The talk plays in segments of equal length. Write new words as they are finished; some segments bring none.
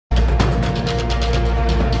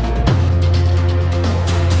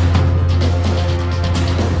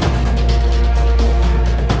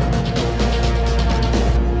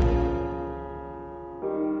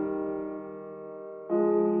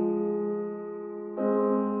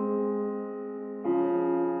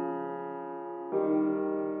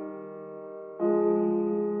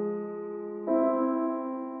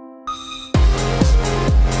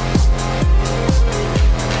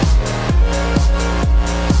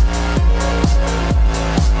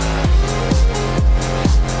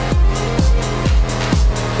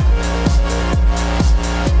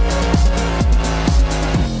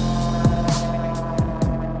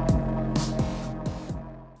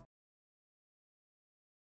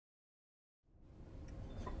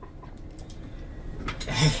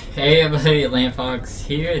Hey everybody, Landfox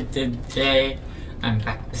here. Today I'm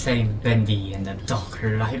back playing Bendy in the Dark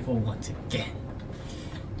Rival once again.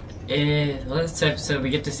 Last episode we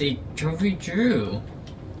get to see Trophy Drew,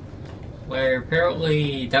 where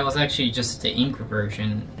apparently that was actually just the ink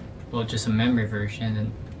version, well, just a memory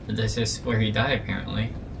version, and this is where he died apparently.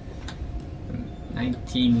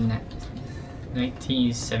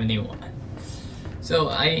 1971. So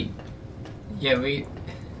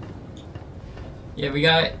we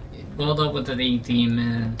got built up with the ink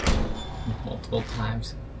demon multiple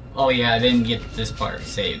times. Oh yeah, I didn't get this part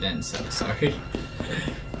saved in, so sorry.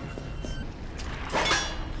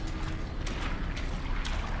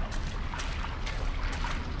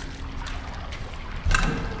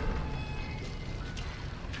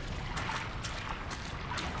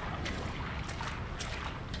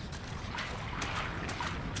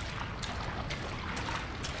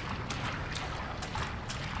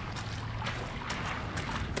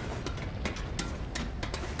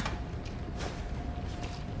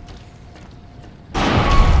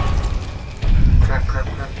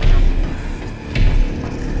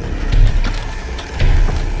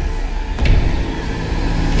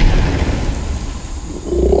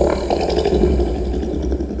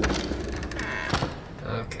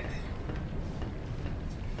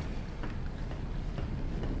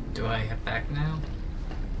 Do I head back now?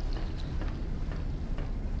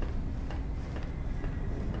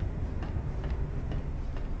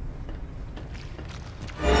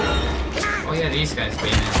 Oh yeah, these guys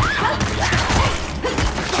came in.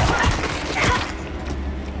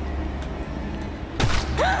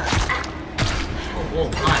 Oh,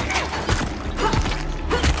 whoa, hi.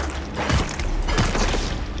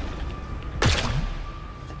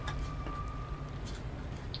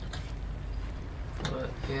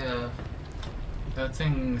 Yeah,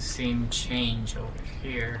 nothing seemed changed over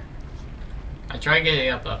here. I tried getting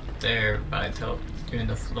up there by doing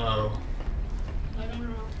the flow. I don't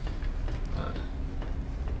know. But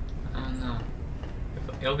I don't know.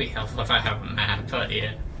 It'll be helpful if I have a map, but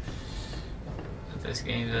yeah. But this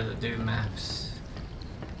game doesn't do maps.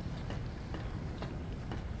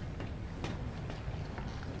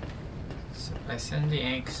 So I send the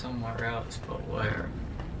ink somewhere else, but where?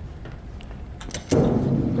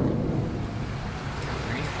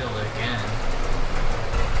 Refill again.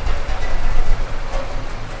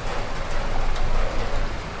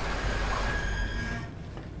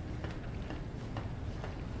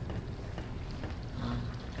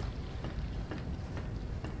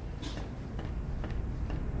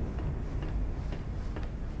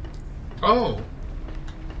 Oh!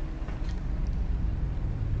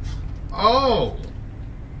 Oh!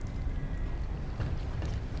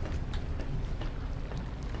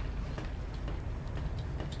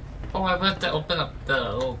 Oh, I meant to open up the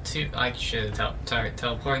little tube. I should have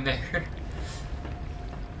teleporting there.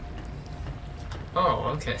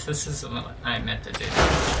 Oh, okay. This is what I meant to do.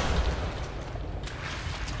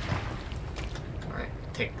 Alright,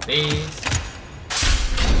 take these.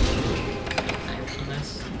 Time for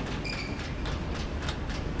this.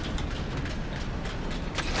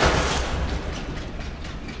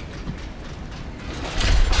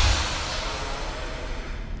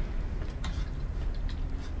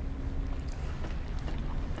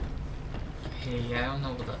 Okay, I don't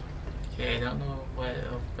know what I don't know what to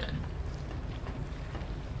open.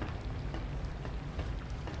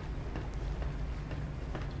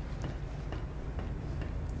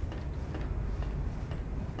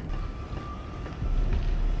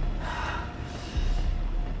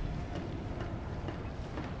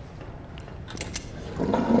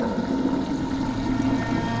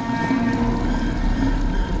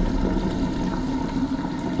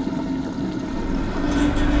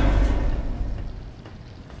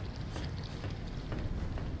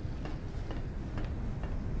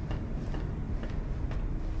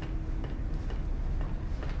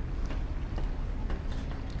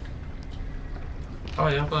 Oh,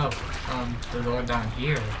 they opened up the door down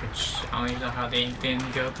here, which I don't even know how they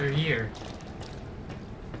didn't go through here.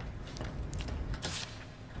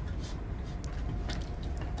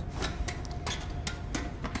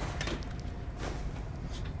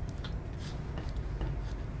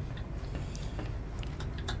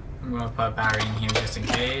 I'm gonna put a battery in here just in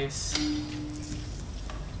case.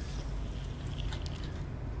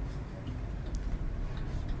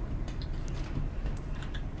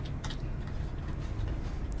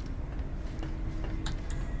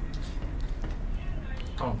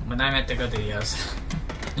 Oh, but I meant to go to the other side.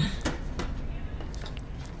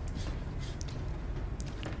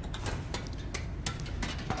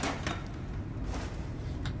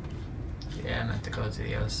 Yeah, I meant to go to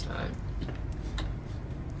the other side.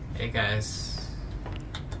 Hey guys.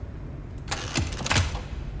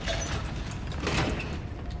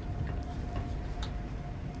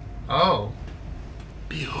 Oh.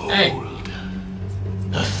 Behold, Hey.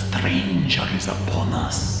 the stranger is upon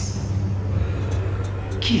us.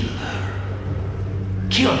 Kill her.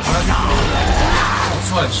 Kill her now. Oh,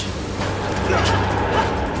 fudge.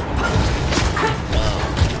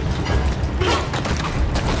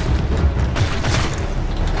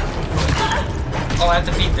 Oh, I have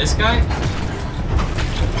to beat this guy?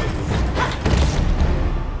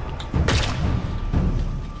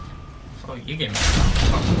 Oh, you get me.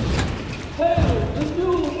 Hail the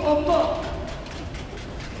new amok!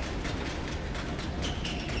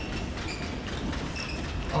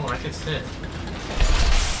 Oh, I can sit.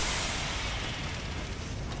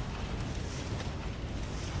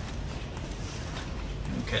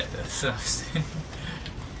 Okay, that sucks.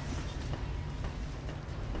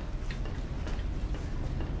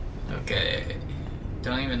 Okay.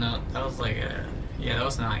 Don't even know. That was like a. Yeah, that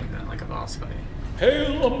was not even like a boss fight.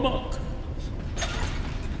 Hail amok!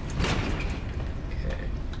 Okay.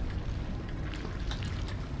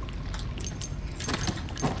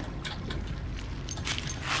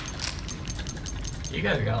 You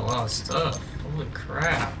guys got a lot of stuff. Holy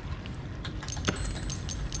crap.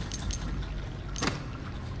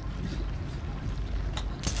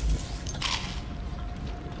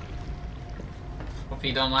 Hope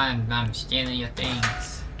you don't mind, I'm stealing your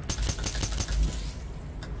things.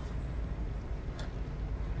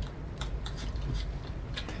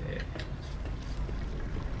 Okay.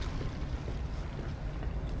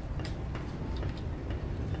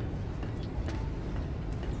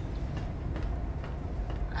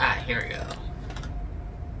 Ah, here we go.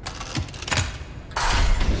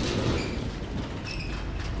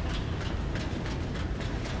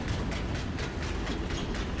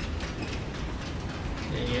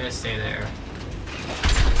 Yeah, you gotta stay there.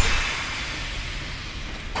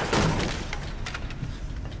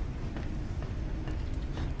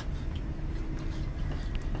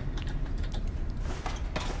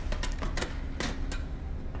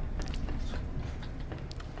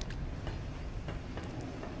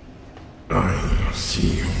 I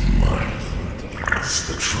see your mind as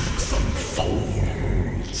the truth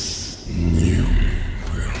unfolds. You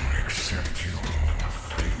will accept your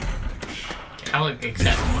fate. I would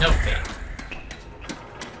accept no fate.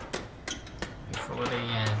 Before the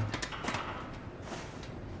end.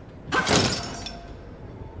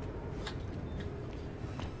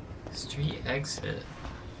 Street exit.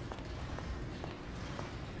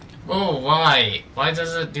 Whoa, why? Why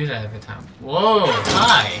does it do that every time? Whoa,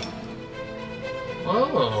 hi!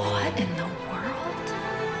 Whoa! What in the world?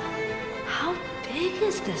 How big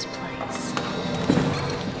is this place?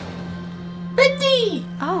 Bendy!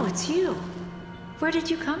 Oh, it's you. Where did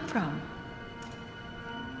you come from?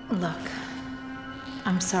 Look,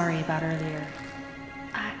 I'm sorry about earlier.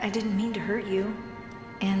 I didn't mean to hurt you.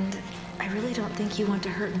 And I really don't think you want to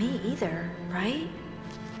hurt me either, right?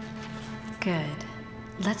 Good.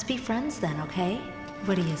 Let's be friends then, okay?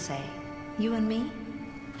 What do you say? You and me?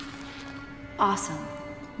 Awesome.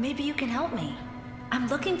 Maybe you can help me. I'm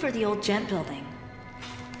looking for the old gent building.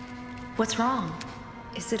 What's wrong?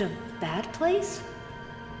 Is it a bad place?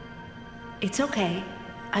 It's okay.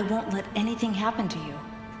 I won't let anything happen to you.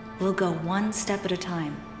 We'll go one step at a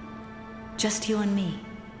time. Just you and me.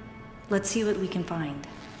 Let's see what we can find.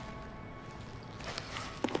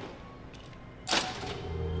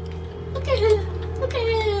 Look at him! Look at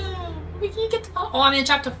him! We can get to... Oh, I'm in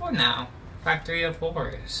chapter 4 now. Factory of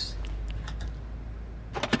Horrors.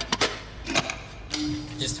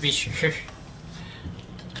 Just to be sure.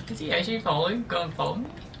 Is he actually following? Gonna follow me?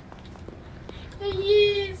 There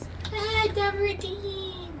he is! Ah, the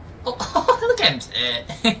routine! Oh, oh, look at him sit!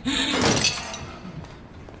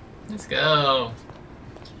 Let's go!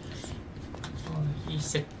 Oh, he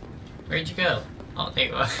said... Where'd you go? Oh, there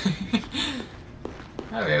you are.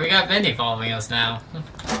 Okay, we got Bendy following us now.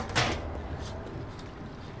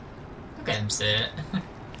 Look at him sit.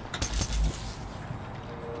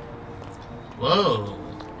 Whoa!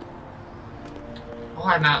 Oh,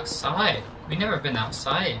 I'm outside. We've never been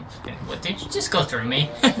outside. What, did you just go through me?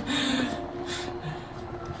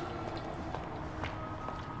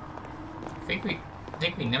 I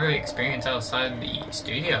think we never experienced outside the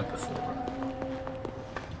studio before.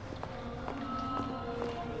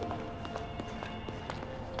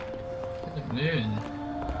 Look at the moon.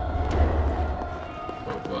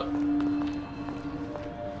 What?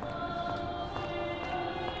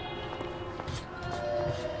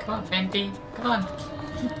 Come on, Bendy. Come on.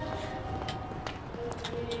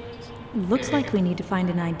 Looks like we need to find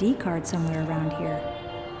an ID card somewhere around here.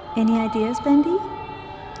 Any ideas, Bendy?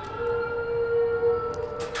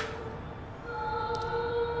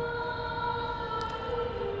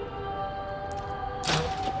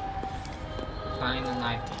 Find an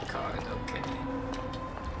ID card, okay.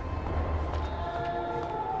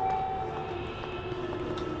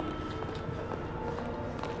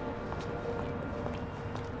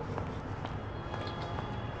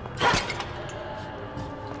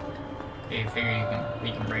 Okay, figure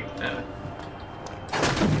we can break that.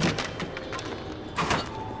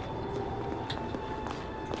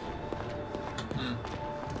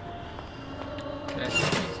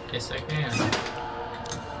 Yes, I can.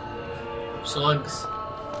 Slugs.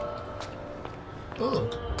 Ooh.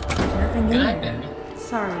 Nothing Good in night, there. Bendy.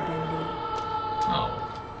 Sorry, Bendy. Oh.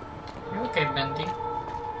 You're okay, Bendy.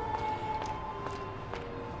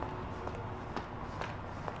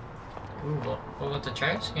 Ooh, what about the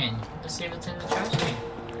trash can? Let's see what's in the trash can.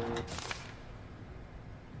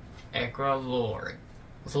 Egra Lloyd.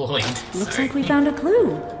 Looks like we found a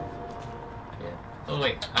clue. Yeah. Oh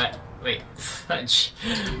wait, wait, fudge.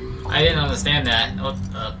 I didn't understand that. What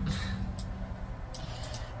the?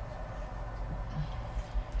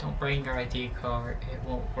 Don't bring your ID card, it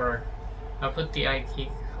won't work. I'll put the ID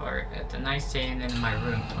card at the nightstand in my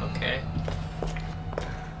room, okay?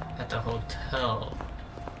 At the hotel.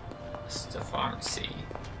 It's the pharmacy.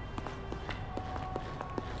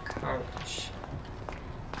 Courage.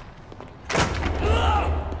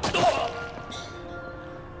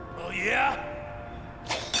 Oh yeah?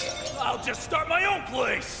 I'll just start my own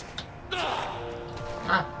place.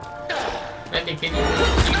 Ah! Bendy, can you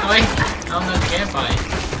keep going? I'm not campfire.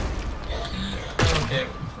 Okay,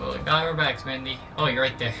 well, got our backs, Bendy. Oh, you're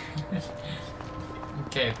right there.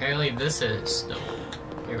 Okay, apparently this is the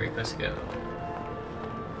here we let's go.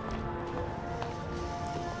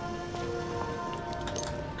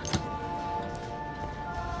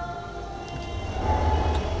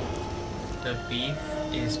 The beef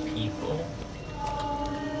is people.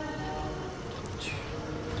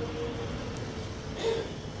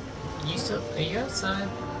 Are you outside?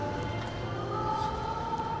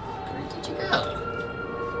 Where did you go?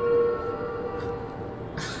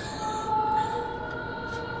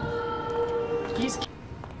 He's...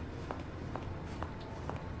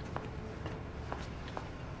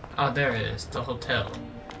 Oh, there it is, the hotel.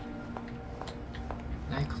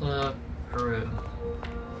 Nightclub room.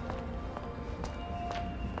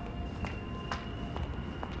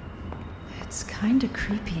 It's kinda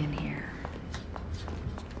creepy in here.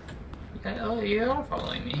 Oh, you are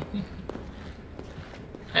following me.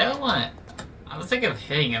 I don't want it. I was thinking of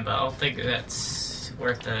hitting him, but I don't think that's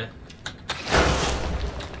worth it.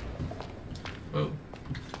 Ooh.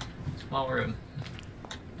 Small room.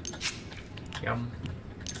 Yum.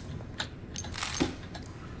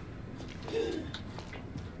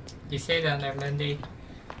 You stay down there, Bendy.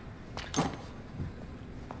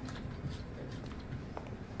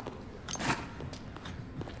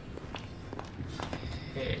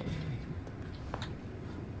 Hey.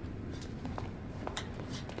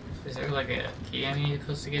 Is there like a key I need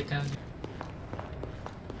supposed to get down here?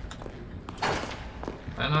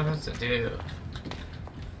 What am I supposed to do?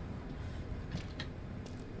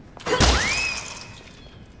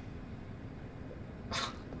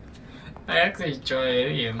 I actually try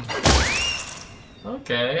hitting him.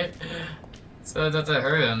 Okay. So it doesn't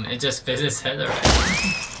hurt him, it just spits his head around.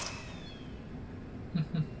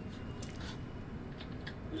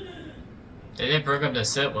 They didn't broke up the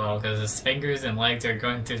sit well because his fingers and legs are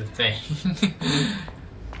going through the thing.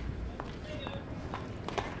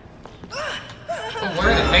 Oh,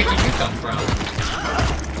 where the heck did you come from?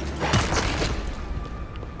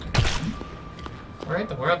 Where in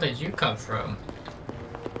the world did you come from?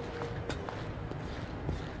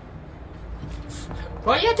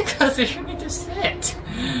 Why you have to go through me to sit?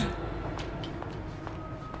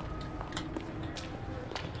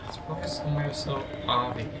 It's probably somewhere so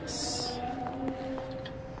obvious.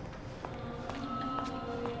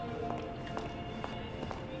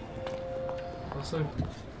 Also,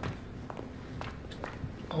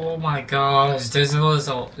 oh my gosh, there was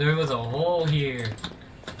a hole here.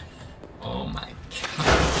 Oh my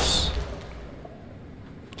gosh.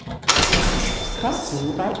 Oh.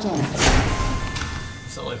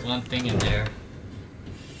 So like one thing in there.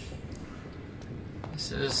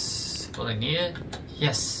 This is what I needed?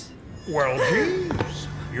 Yes. Well, geez,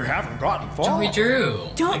 you haven't gotten far. Joey Drew!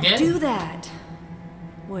 Don't Again? do that!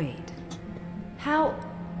 Wait. How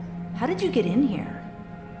did you get in here?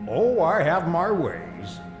 Oh, I have my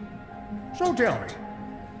ways. So tell me,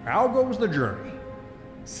 how goes the journey?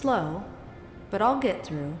 Slow, but I'll get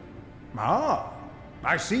through. Ah,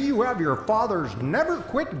 I see you have your father's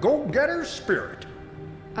never-quit go-getter spirit.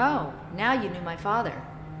 Oh, now you knew my father.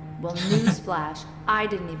 Well, newsflash, I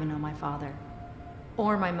didn't even know my father.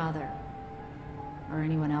 Or my mother. Or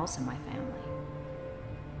anyone else in my family.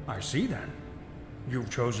 I see then. You've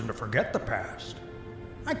chosen to forget the past.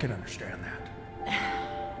 I can understand that.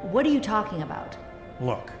 What are you talking about?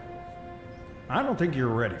 Look, I don't think you're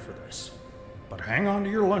ready for this. But hang on to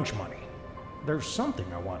your lunch money. There's something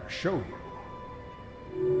I want to show you.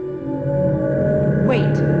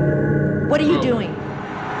 Wait. What are you doing?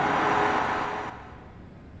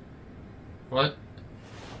 What?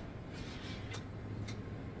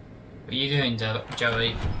 What are you doing,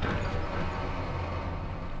 Joey?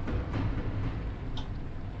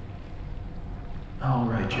 All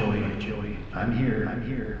right, Joey. I'm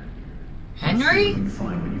here. Henry? You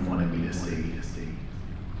find what you wanted me to see.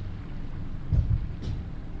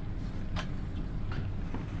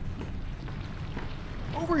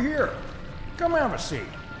 Over here. Come have a seat.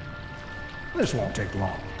 This won't take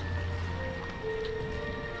long.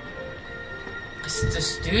 This is the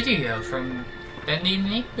studio from Bendy and the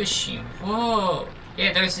Ink Machine. Whoa!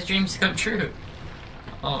 Yeah, there's the dreams come true.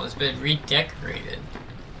 Oh, it's been redecorated.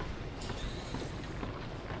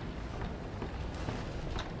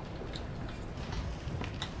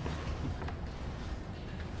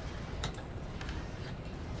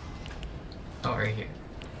 Oh, right here.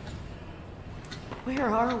 Where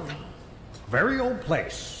are we? Very old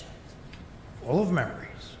place. Full of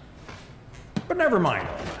memories. But never mind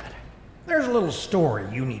all that. There's a little story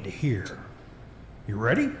you need to hear. You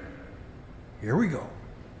ready? Here we go.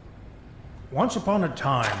 Once upon a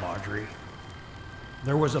time, Audrey,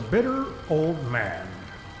 there was a bitter old man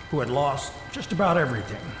who had lost just about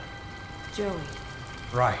everything. Joey.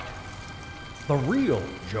 Right. The real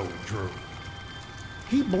Joey Drew.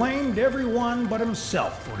 He blamed everyone but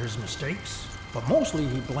himself for his mistakes, but mostly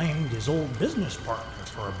he blamed his old business partner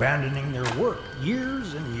for abandoning their work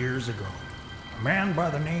years and years ago. A man by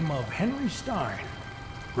the name of Henry Stein.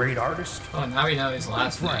 Great artist. Oh, now we know his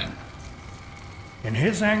last friend. name. In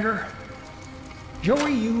his anger,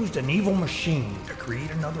 Joey used an evil machine to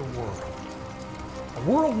create another world. A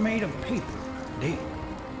world made of paper and ink,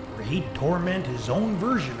 where he'd torment his own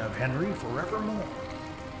version of Henry forevermore.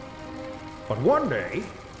 But one day,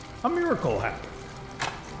 a miracle happened.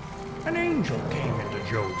 An angel came into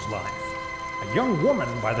Joe's life. A young woman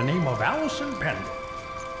by the name of Allison Bendy.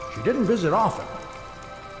 She didn't visit often,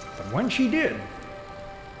 but when she did,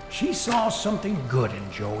 she saw something good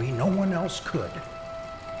in Joey no one else could,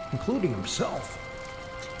 including himself.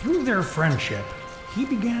 Through their friendship, he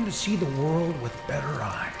began to see the world with better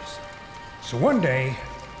eyes. So one day,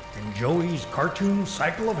 in Joey's cartoon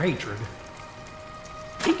cycle of hatred,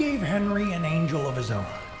 he gave Henry an angel of his own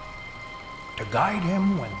to guide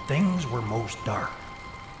him when things were most dark,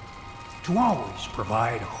 to always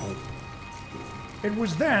provide hope. It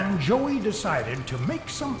was then Joey decided to make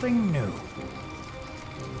something new,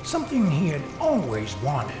 something he had always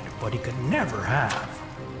wanted but he could never have.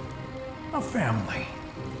 A family.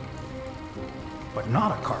 But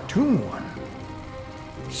not a cartoon one.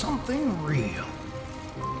 Something real.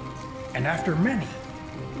 And after many,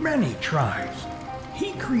 many tries,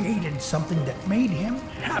 he created something that made him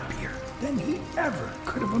happier than he ever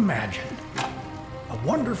could have imagined. A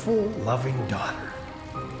wonderful, loving daughter.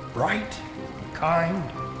 Bright, kind,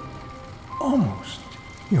 almost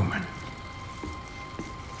human.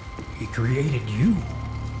 He created you,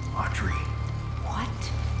 Audrey. What?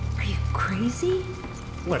 Are you crazy?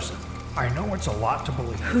 Listen, I know it's a lot to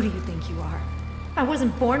believe. Who do you think you are? I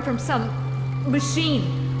wasn't born from some machine.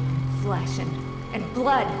 Flesh and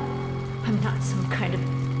blood. I'm not some kind of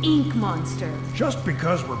ink monster. Just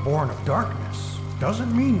because we're born of darkness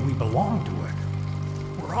doesn't mean we belong to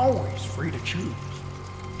it. We're always free to choose,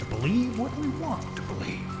 to believe what we want to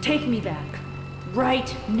believe. Take me back.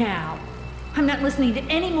 Right now. I'm not listening to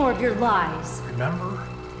any more of your lies. Remember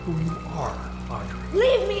who you are, Audrey.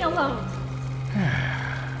 Leave me alone!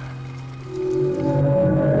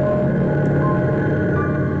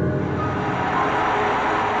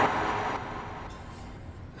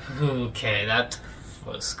 Okay, that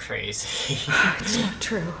was crazy. It's not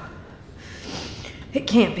true. It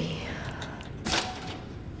can't be.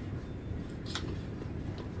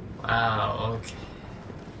 Wow, okay.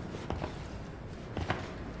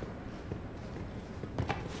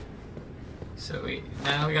 So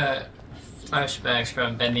now we got flashbacks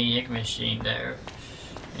from Bendy Ink Machine there,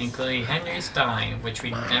 including Henry Stein, which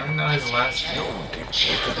we never know his last name.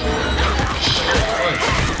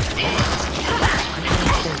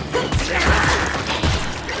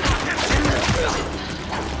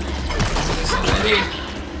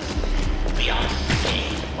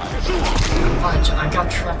 I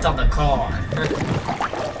got trapped on the car.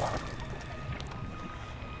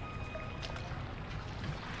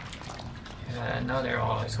 Yeah, I know they're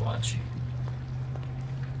always watching.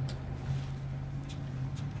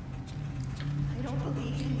 I don't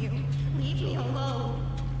believe in you. Leave me alone.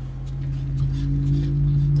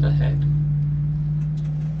 What the heck?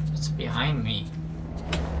 What's behind me?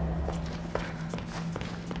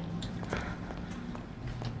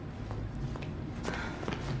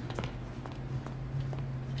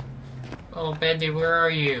 Oh, Bendy, where are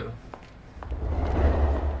you?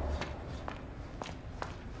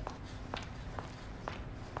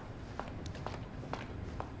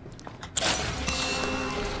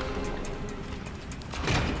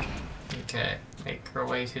 Okay, make her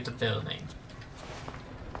way to the building.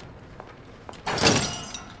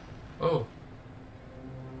 Oh.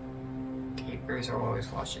 Keepers are always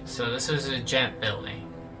watching. So this is a gent building.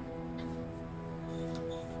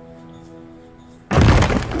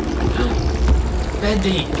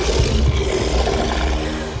 Bendy!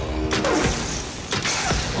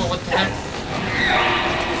 Oh, what the heck?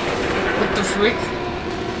 What the freak?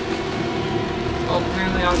 Oh,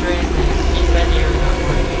 apparently I was ready to eat Bendy or not.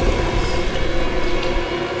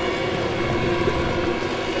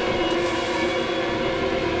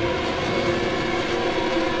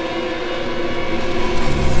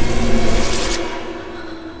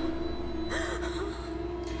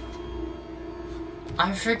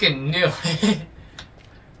 I freaking knew it!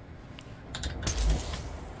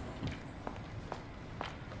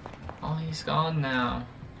 Oh, he's gone now.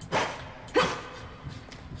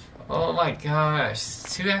 Oh my gosh,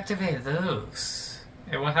 to activate those.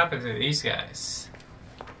 Hey, what happened to these guys?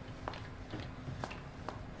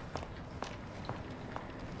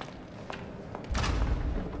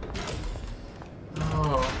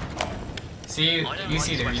 Oh. See, you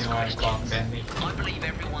see the reason why I call him Bendy. I believe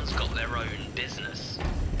everyone's got their own business.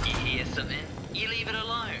 You hear something, you leave it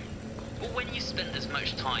alone. But when you spend as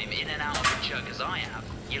much time in and out of the jug as I have,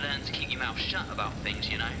 you learn to keep your mouth shut about things,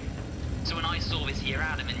 you know? So when I saw this here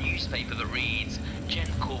ad in the newspaper that reads, Gent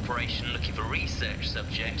Corporation looking for research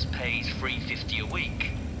subjects pays $3.50 a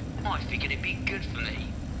week, I figured it'd be good for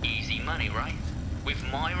me. Easy money, right? With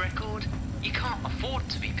my record, you can't afford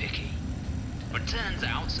to be picky. But it turns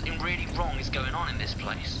out something really wrong is going on in this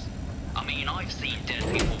place. I mean, I've seen dead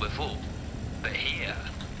people before, but here,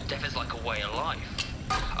 death is like a way of life.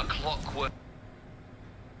 A clockwork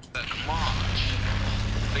march.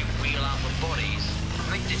 They wheel out the bodies,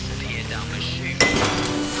 and they disappear down the chute.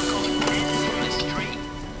 Forgotten from the street.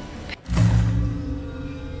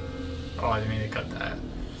 Oh, I didn't mean to cut that.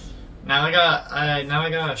 Now I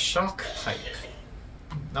got a shock pipe.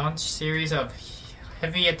 Launch series of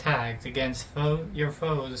heavy attacks against your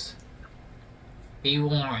foes. Be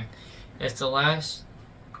warned, it's the last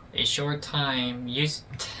a short time. Use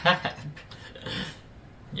tab.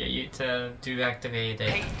 Yeah, you to do activate it.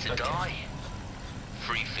 Hate to die.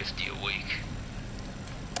 $3.50 a week.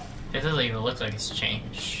 It doesn't even look like it's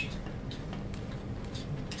changed.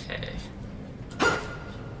 Okay.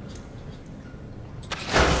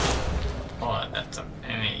 Oh, that's a. I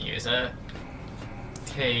didn't use that.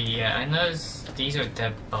 Okay, yeah, I noticed these are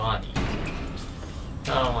dead bodies.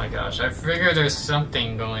 Oh my gosh, I figured there's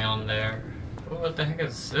something going on there. What the heck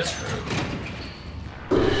is this room?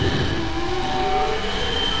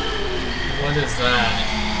 What is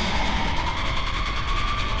that?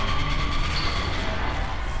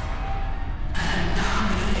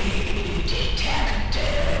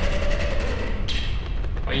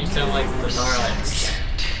 Why you sound like the Daleks?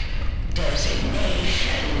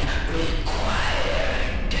 Designation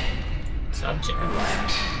required. Subject.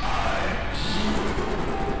 What are you?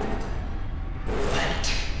 What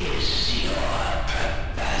is your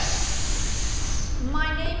purpose? My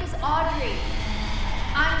name is Audrey.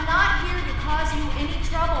 I'm not here to cause you any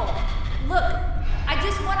trouble. Look, I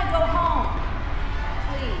just want to go home.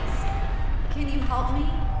 Please, can you help me?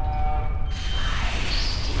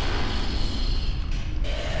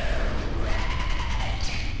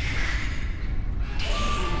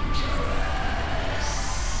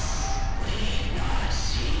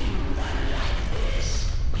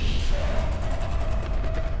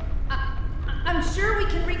 I'm sure we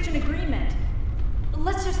can reach an agreement.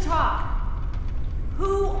 Let's just talk.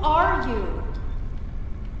 Who are you?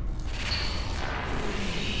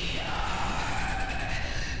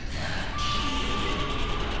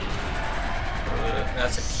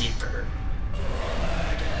 That's a keeper.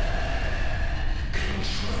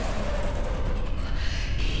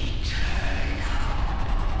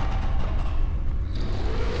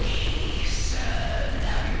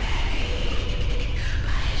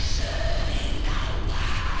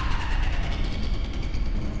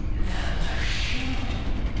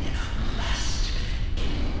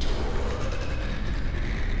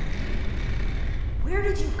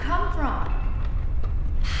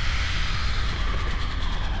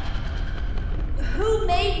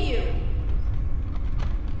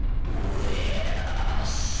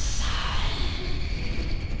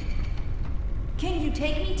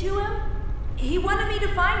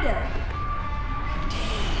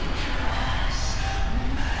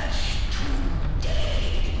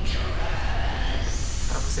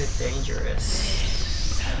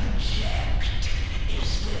 dangerous.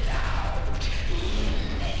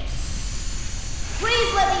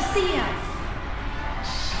 Please let me see him.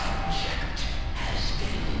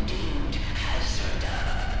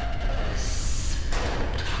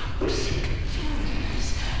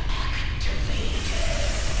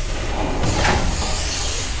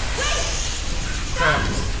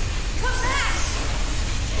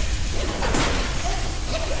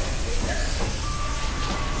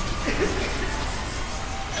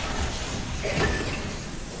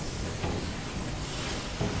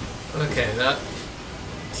 Okay, that...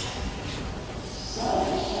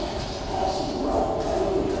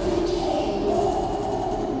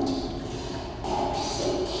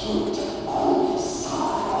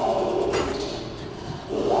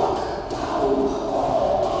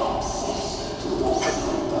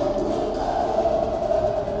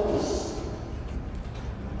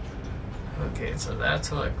 Okay, so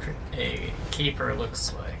that's what a keeper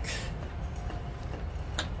looks like.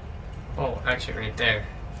 Oh, actually right there.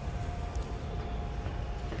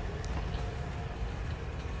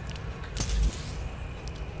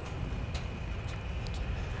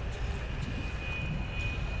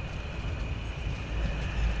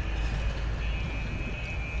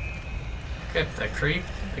 Look at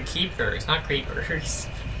the keepers, not creepers.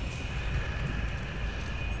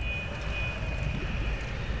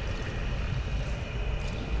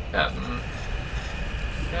 Got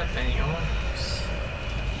many arms.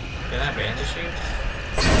 Can I bandage you?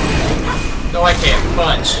 No, I can't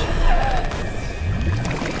punch.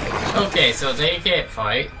 Okay, so they can't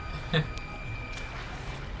fight. And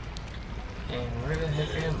where the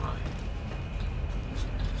heck am I?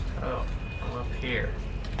 Oh, I'm up here.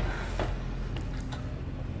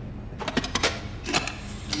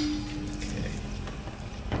 Okay.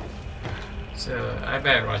 So I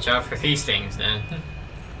better watch out for these things then.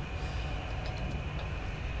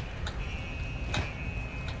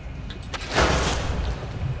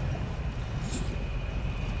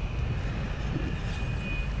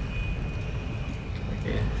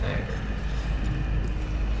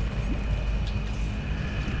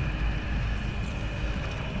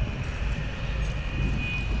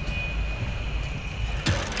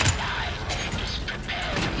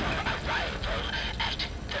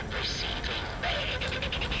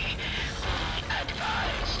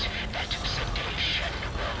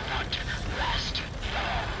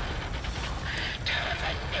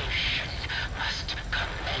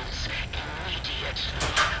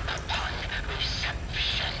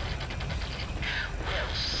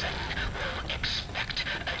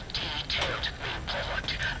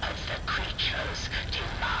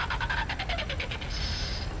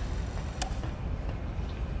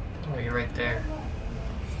 Oh, you're right there.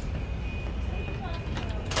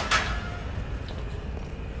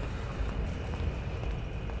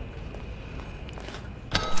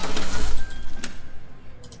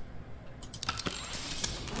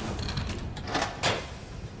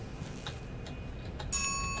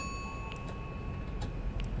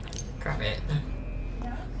 Grab it.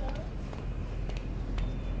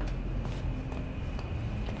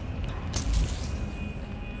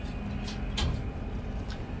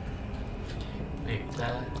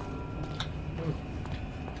 That. Ooh.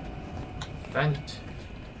 Vent.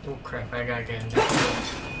 Oh crap, I gotta get in there.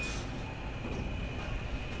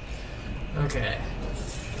 Okay.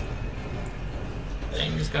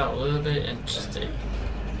 Things got a little bit interesting.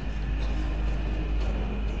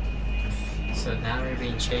 So now we're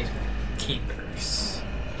being chased by keepers.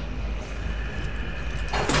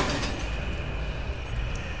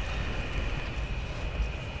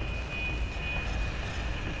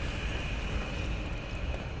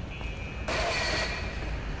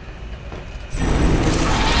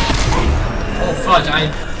 Fudge, I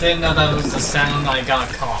didn't know that was the sound I got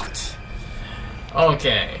caught.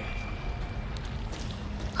 Okay.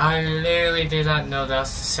 I literally did not know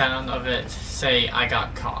that's the sound of it say I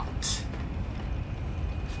got caught.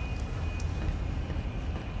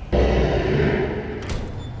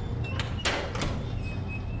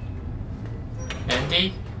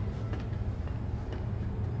 Bendy?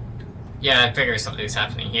 Yeah, I figured something's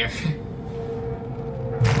happening here.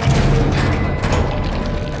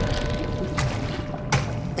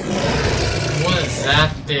 What is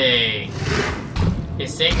that thing?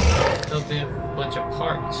 His thing built in a bunch of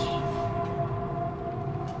parts.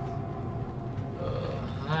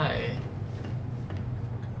 Hi.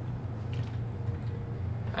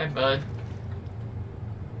 Hi, bud.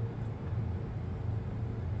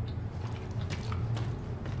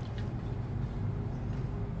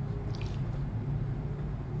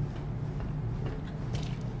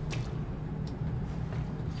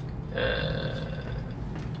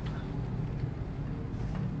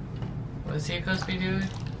 What's he supposed to be doing?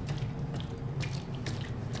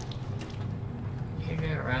 You can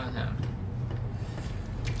get around him.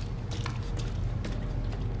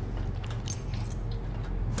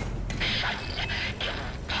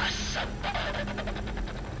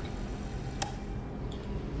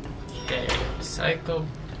 Okay, cycle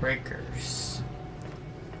breakers.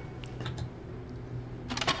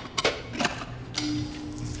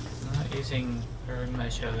 Not using very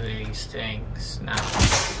much of these things now.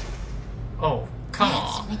 Oh, come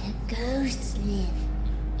on. That's where the ghosts live.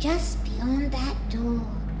 Just beyond that door.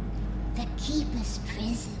 The Keeper's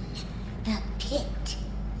prison. The pit.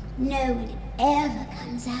 No one ever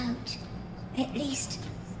comes out. At least,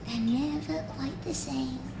 they're never quite the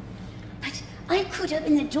same. But I could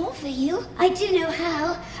open the door for you. I do know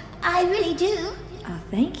how. I really do. Oh,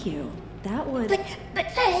 thank you. That would...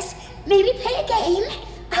 But first, maybe play a game?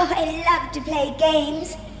 Oh, I love to play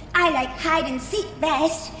games. I like hide and seek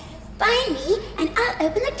best. Find me and I'll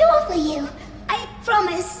open the door for you. I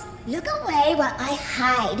promise. Look away while I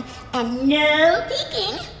hide. And no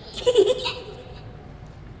peeking.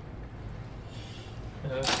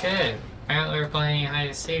 Okay. Apparently we're playing hide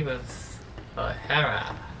and seek with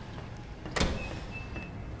Hera.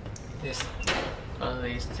 Just at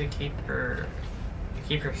least to keep her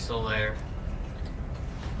still there.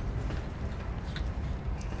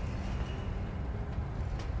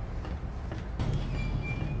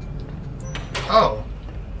 Oh.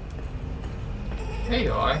 There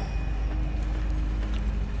you are.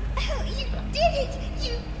 Oh, you did it!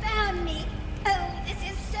 You found me! Oh, this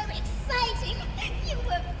is so exciting! You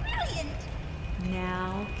were brilliant!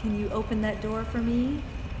 Now, can you open that door for me?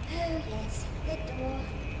 Oh, yes, the door.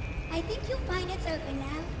 I think you'll find it's open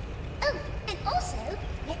now. Oh, and also,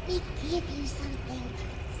 let me give you something.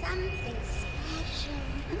 Something special.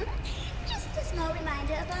 Just a small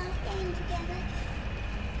reminder of our game together.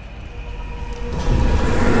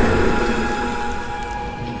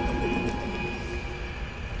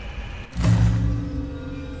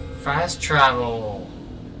 Fast travel.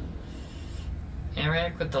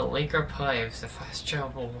 Interact with the Laker pipes. The fast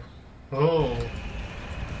travel. Oh,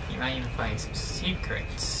 you might even find some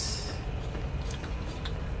secrets.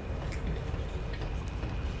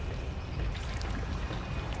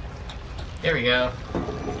 Here we go.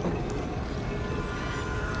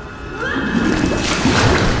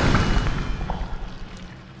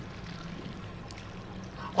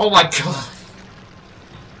 Oh my god!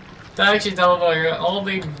 That actually teleported all the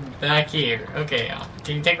way back here. Okay,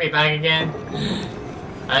 can you take me back again?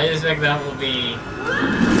 I just think that will be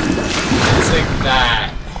just like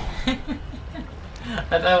that.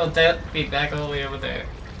 I thought it would be back all the way over there.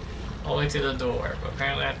 All the way to the door, but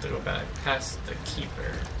apparently I have to go back past the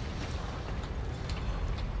keeper.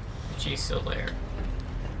 She's still there.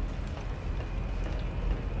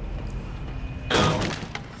 Oh.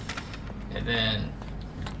 And then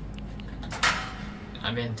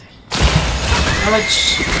I'm in.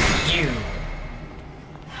 Touch you.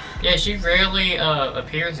 Yeah, she rarely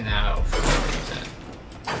appears now for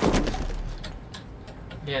some reason.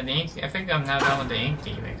 Yeah, the ink. I think I'm now done with the ink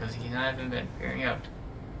demon because he's not even been appearing up.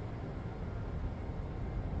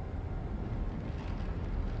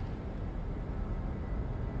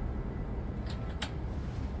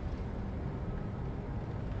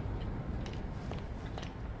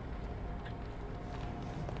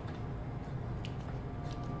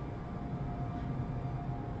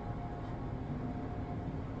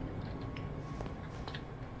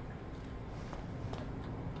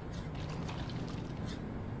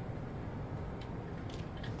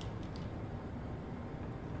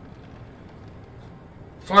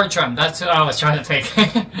 Bartram, that's who I was trying to pick.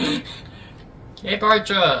 Hey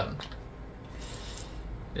Bartram!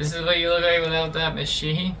 This is what you look like without that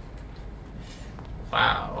machine?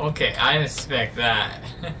 Wow, okay, I didn't expect that.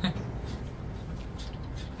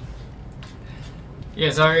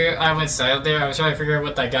 Yeah, sorry I went silent there. I was trying to figure out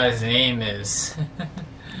what that guy's name is.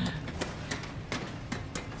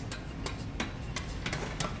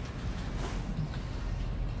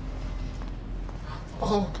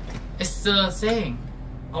 Oh, it's the thing.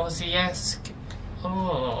 Oh, yes.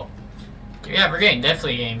 Oh. Yeah, we're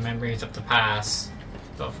definitely getting memories of the past.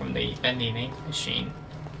 But from the Bendy ink machine.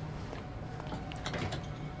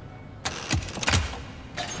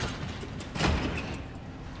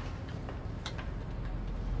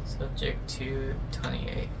 Subject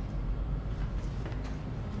 228.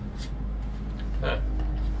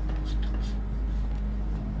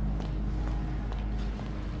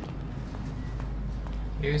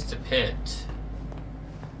 Here's the pit.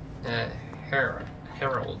 The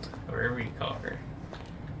Herald, or whatever you call her.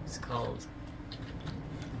 It's called.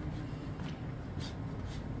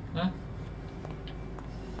 Huh?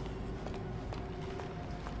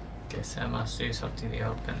 Guess I must do something to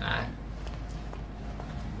open that.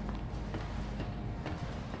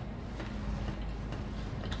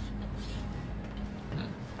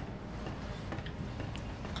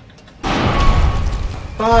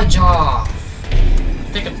 Fudge off! I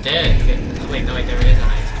think I'm dead. Wait, no, wait, there is an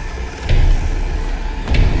item.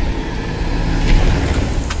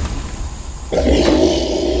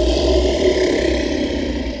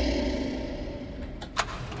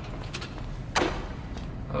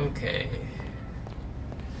 Okay.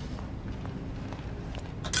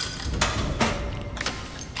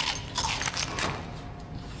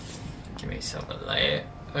 Give me some light.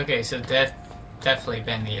 Okay, so definitely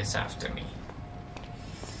Bendy is after me.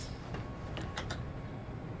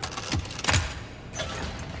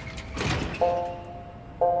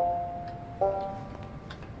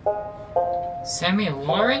 Sammy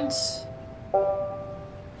Lawrence?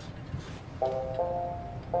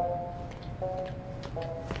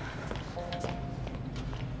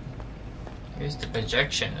 Here's the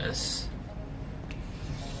projectionist.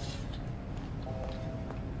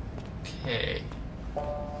 Okay.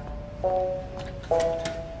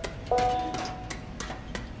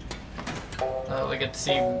 Oh, we get to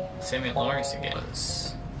see Sammy Lawrence again.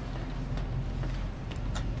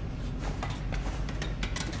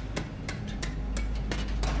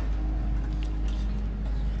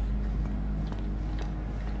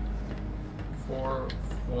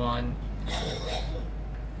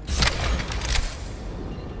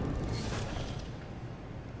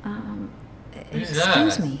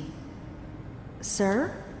 Excuse me.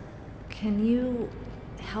 Sir? Can you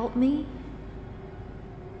help me?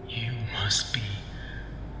 You must be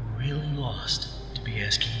really lost to be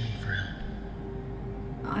asking me for help.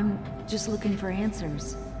 I'm just looking for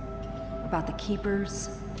answers. About the Keepers,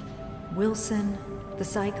 Wilson, the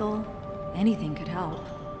cycle. Anything could help.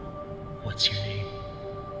 What's your name?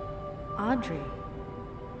 Audrey.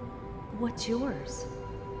 What's yours?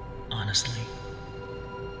 Honestly,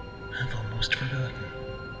 I've almost forgotten.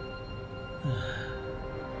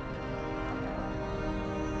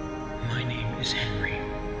 My name is Henry.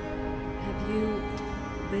 Have you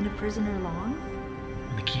been a prisoner long?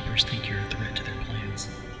 When the Keepers think you're a threat to their plans,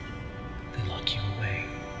 they lock you away.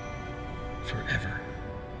 Forever.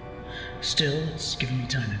 Still, it's given me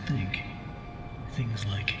time to think. Things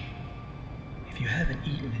like, if you haven't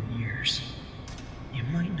eaten in years, you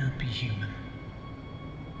might not be human.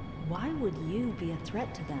 Why would you be a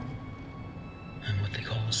threat to them? I'm what they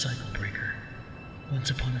call a cycle breaker. Once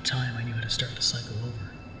upon a time, I knew how to start the cycle over.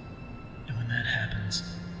 And when that happens,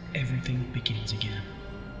 everything begins again.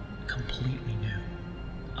 Completely new.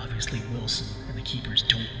 Obviously, Wilson and the Keepers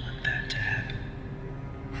don't want that to happen.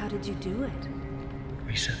 How did you do it?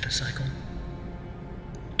 Reset the cycle?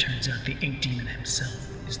 Turns out the Ink Demon himself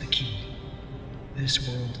is the key. This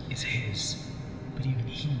world is his, but even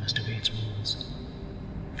he must obey its rules.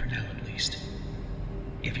 For now, at least.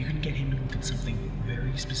 If you can get him to look at something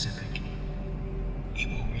very specific, it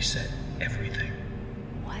will reset everything.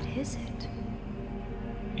 What is it?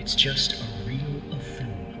 It's just a reel of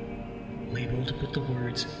film, labeled with the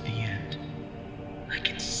words, "The End." I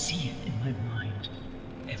can see it in my mind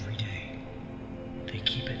every day. They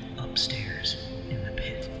keep it upstairs in the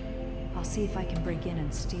pit. I'll see if I can break in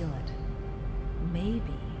and steal it.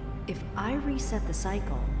 Maybe, if I reset the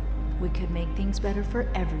cycle, we could make things better for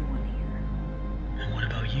everyone here. And what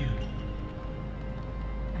about you?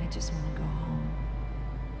 I just want to go home.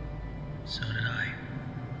 So did I.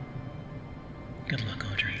 Good luck,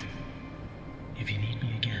 Audrey. If you need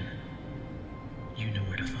me again, you know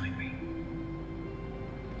where to find me.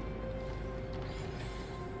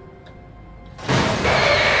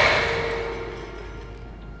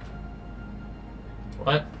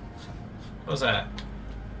 What? What was that?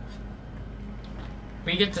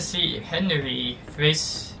 We get to see Henry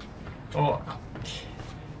face... Oh,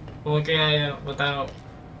 looking at it without...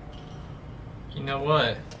 You know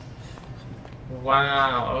what?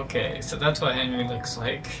 Wow, okay, so that's what Henry looks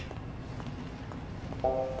like.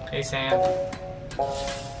 Hey, Sam.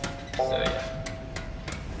 So, yeah.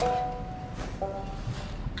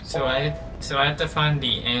 So I have to find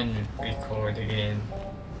the end record again.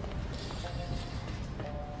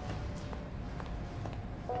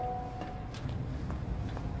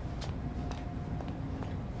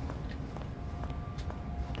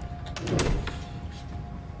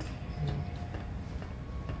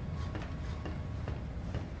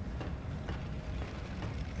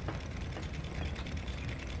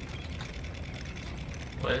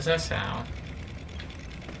 What does that sound?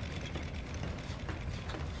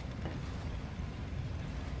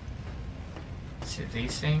 Is it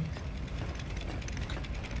these things?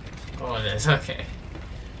 Oh, it is, okay.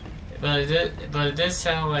 But it did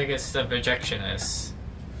sound like it's the projectionist.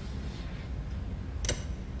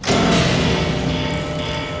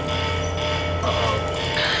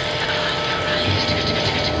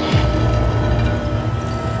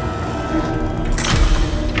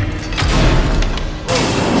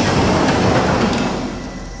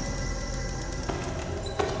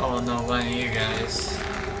 Oh no, one of you guys.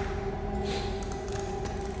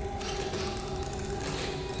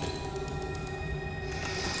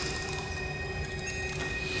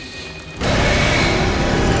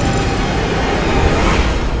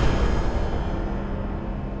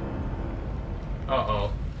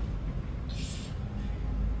 Uh-oh.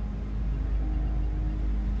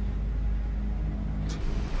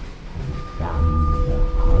 Down the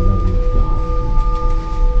hollow dark,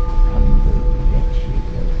 from the wretched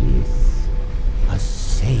abyss, a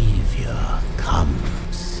savior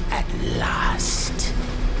comes at last.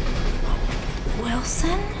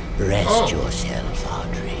 Wilson? Rest yourself,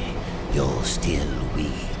 Audrey. You're still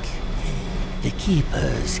weak. The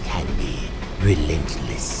Keepers can be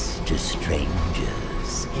relentless to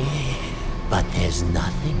strangers, but there's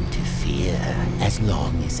nothing to fear as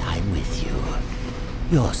long as I'm with you.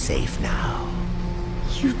 You're safe now.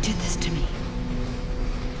 You did this to me.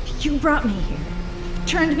 You brought me here.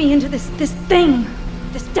 Turned me into this thing.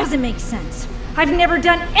 This doesn't make sense. I've never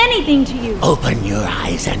done anything to you. Open your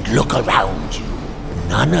eyes and look around you.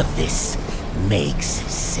 None of this makes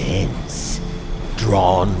sense.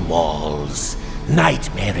 Drawn walls,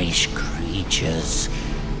 nightmarish creatures,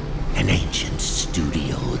 an ancient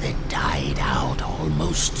studio that died out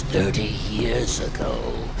almost 30 years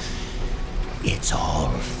ago. It's all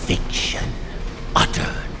fiction,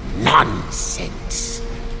 utter nonsense.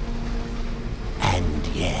 And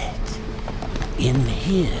yet, in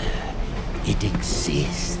here, it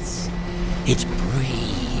exists. It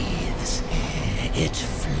breathes. It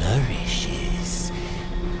flourishes.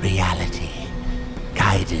 Reality,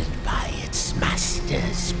 guided by its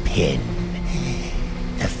master's pen.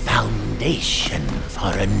 The foundation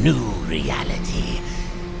for a new reality.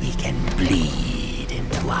 We can bleed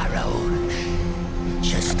into our own.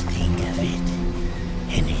 Just think of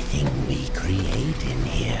it. Anything we create in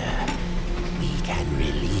here, we can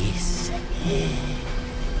release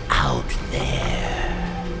out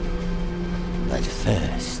there. But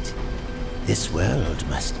first, this world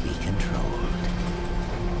must be controlled,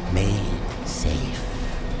 made safe.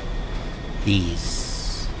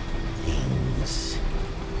 These things,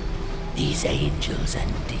 these angels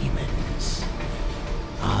and demons,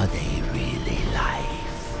 are they really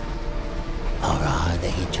life? Or are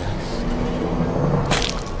they just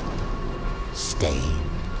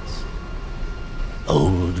stains?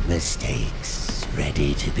 Old mistakes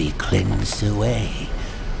ready to be cleansed away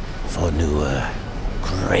for newer,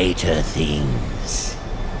 greater things.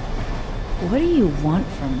 What do you want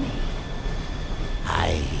from me?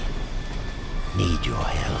 I need your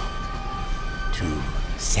help to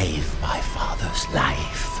save my father's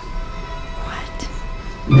life. What?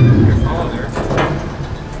 Your father?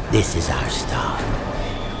 This is our start.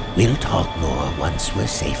 We'll talk more once we're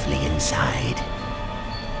safely inside.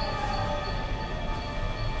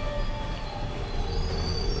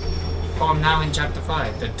 Oh, I'm now in chapter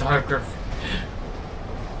 5. The dark.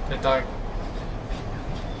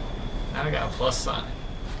 Now I got a plus sign.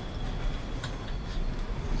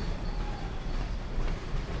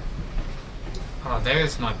 Oh,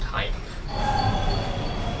 there's my pipe.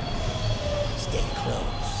 Stay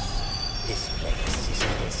close. This place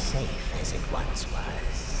isn't as safe as it once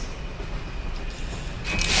was.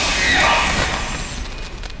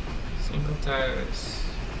 Single tires.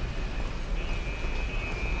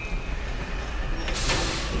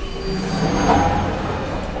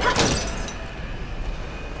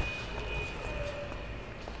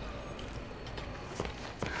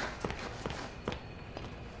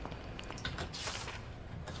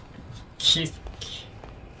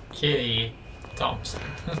 Kitty Thompson.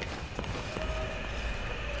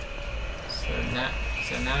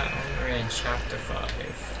 so now we're in chapter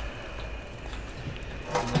 5.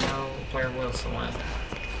 Now where Wilson went.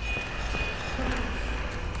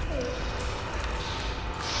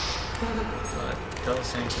 But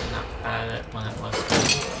those things are not bad when it was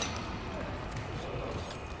before.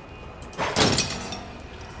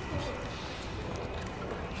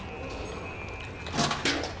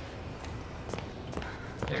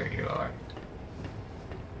 There you are.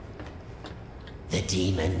 The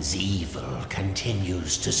demon's evil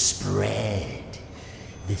continues to spread.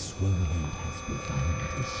 This world has begun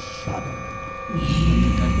to shudder.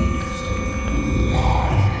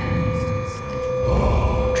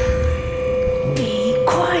 Be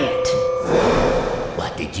quiet.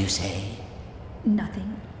 What did you say?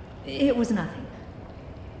 Nothing. It was nothing.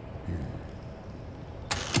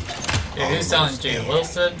 Yeah, who's telling you,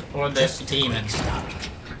 Wilson or the Just a demon? quick stop.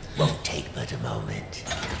 Won't take but a moment.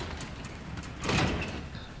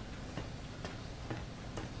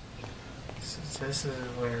 This is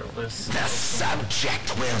where it was. The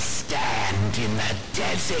subject will stand in the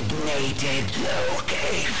designated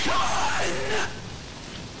location.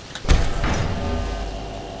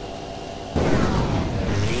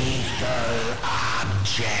 Lethal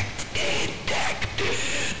object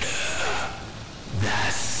detected. The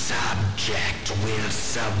subject will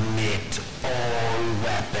submit all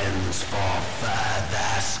weapons for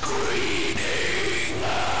further screening.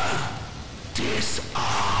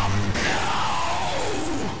 Disarm now.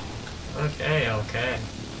 Okay, okay.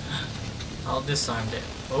 I'll disarm it.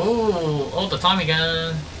 Oh, the Tommy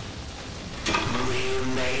gun.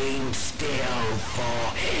 Remain still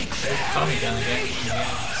for Tommy gun again. examination.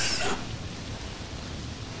 Yes.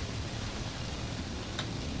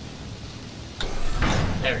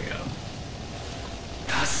 There we go.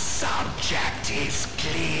 The subject is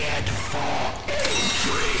cleared for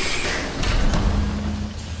entry.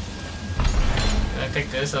 Can I pick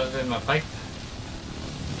this other than my pipe?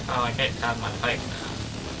 Oh, I can't have my pipe.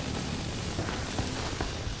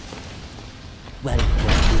 Welcome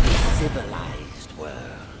to the civilized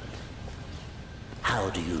world. How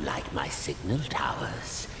do you like my signal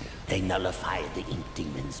towers? They nullify the Ink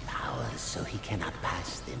Demon's powers so he cannot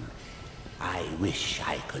pass them. I wish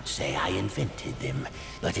I could say I invented them,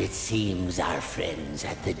 but it seems our friends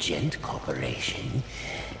at the Gent Corporation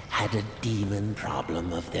had a demon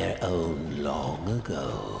problem of their own long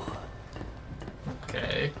ago.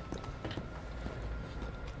 Okay.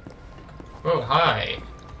 Oh, hi.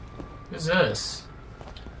 Who's this?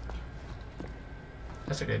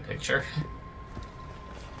 That's a good picture.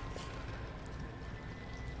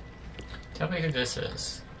 Tell me who this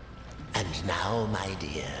is. And now, my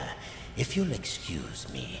dear, if you'll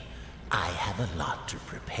excuse me, I have a lot to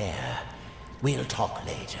prepare. We'll talk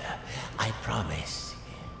later, I promise.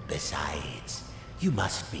 Besides, you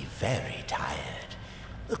must be very tired.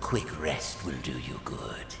 A quick rest will do you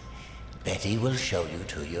good. Betty will show you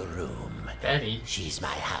to your room. Betty? She's my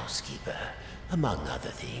housekeeper, among other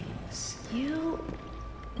things. You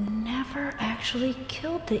never actually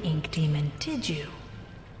killed the Ink Demon, did you?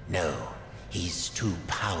 No, he's too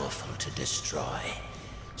powerful to destroy.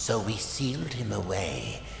 So we sealed him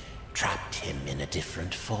away, trapped him in a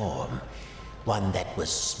different form. One that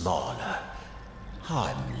was smaller,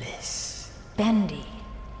 harmless. Bendy.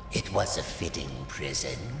 It was a fitting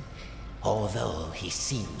prison, although he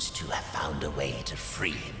seems to have found a way to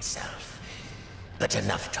free himself. But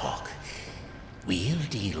enough talk. We'll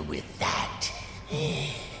deal with that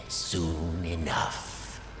soon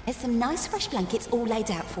enough. There's some nice fresh blankets all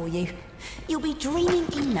laid out for you. You'll be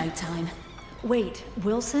dreaming in no time. Wait,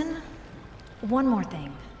 Wilson? One more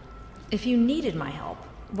thing. If you needed my help,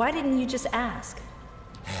 why didn't you just ask?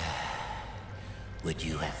 Would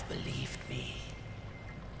you have believed me?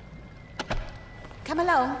 Come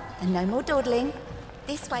along, and no more dawdling.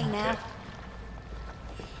 This way now.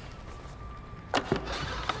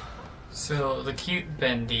 So, the cute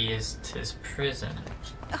Bendy is his prison.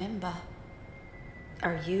 Remember?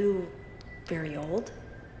 Are you very old?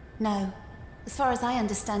 No. As far as I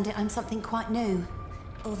understand it, I'm something quite new.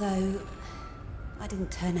 Although, I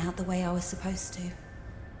didn't turn out the way I was supposed to.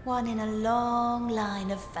 One in a long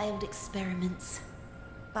line of failed experiments.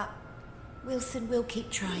 But Wilson will keep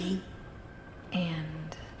trying.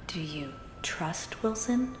 And do you trust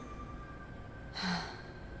Wilson?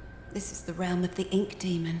 This is the realm of the Ink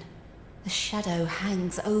Demon. The shadow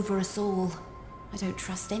hangs over us all. I don't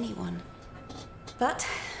trust anyone. But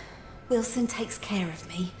Wilson takes care of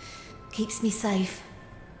me, keeps me safe.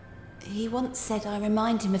 He once said I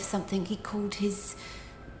remind him of something he called his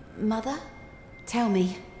mother. Tell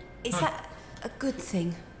me, is that a good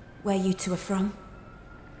thing, where you two are from?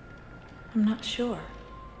 I'm not sure.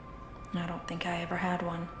 I don't think I ever had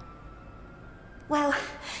one. Well,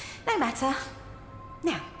 no matter.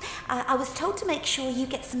 Now, I was told to make sure you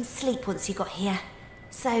get some sleep once you got here.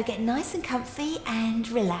 So get nice and comfy and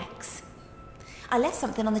relax. I left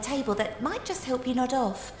something on the table that might just help you nod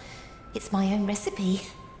off. It's my own recipe.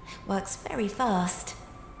 Works very fast.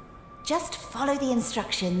 Just follow the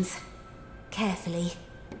instructions. Carefully.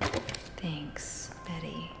 Thanks,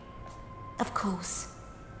 Betty. Of course.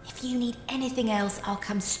 If you need anything else, I'll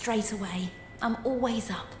come straight away. I'm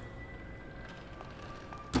always up.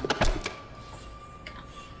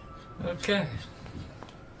 Okay.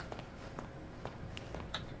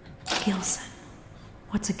 Gilson.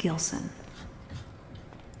 What's a Gilson?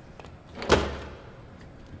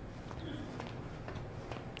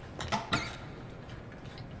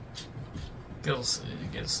 Gilsey.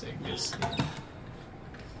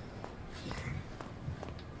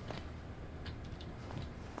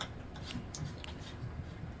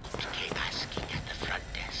 Came asking at the front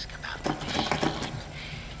desk about the machine.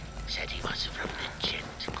 Said he was from the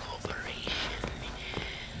Gent Corporation.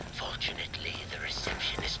 Fortunately, the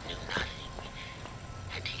receptionist knew nothing,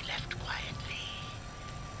 and he left quietly.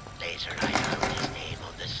 Later, I found his name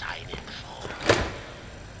on the sign-in form.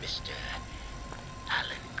 Mr.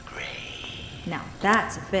 Alan Gray. Now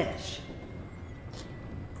that's a fish.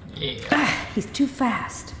 Yeah. He's too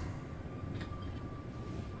fast.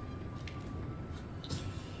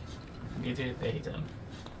 You did bait him.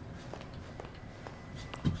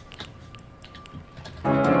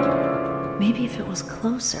 Maybe if it was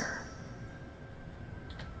closer.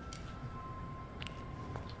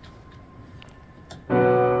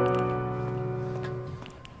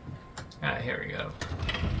 Ah, here we go.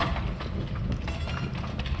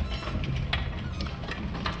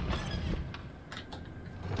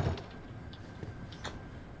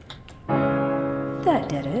 That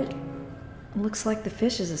did it. Looks like the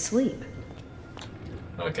fish is asleep.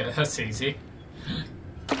 Okay, that's easy.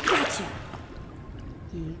 Gotcha.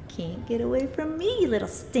 You can't get away from me, you little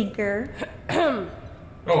stinker. Oh,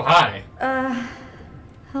 hi.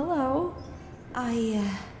 Hello. I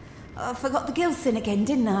forgot the Gilson again,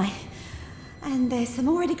 didn't I? And there's some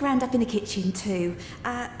already ground up in the kitchen too.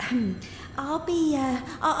 I'll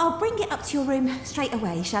bring it up to your room straight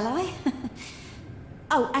away, shall I?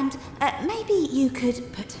 Oh, and maybe you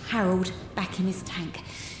could put Harold back in his tank.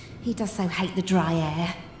 He does so hate the dry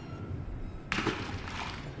air.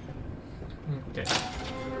 Okay.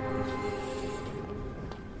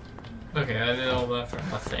 Okay, I did all that for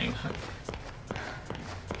nothing.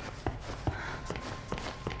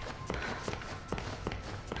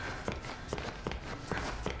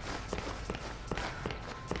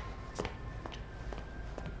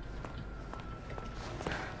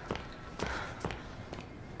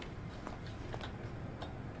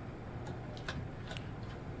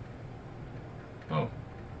 Oh.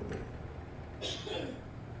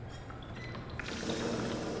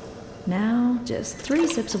 Now, just 3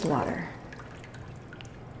 sips of water.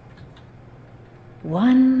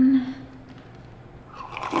 1.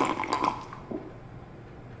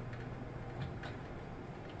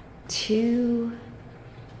 2.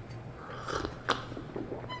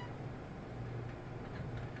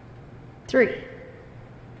 3.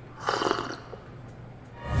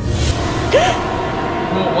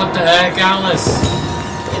 Oh, what the heck, Alice?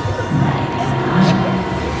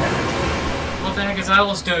 What the heck is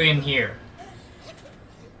Alice doing here?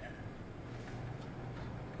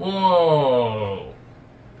 Whoa!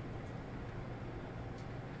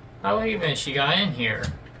 How even she got in here?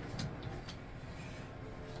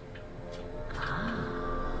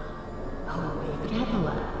 Awake at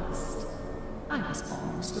last. I was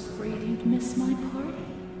almost afraid you'd miss my party.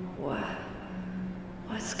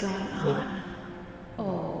 What's going on?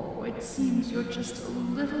 Oh, it seems you're just a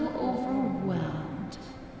little overwhelmed.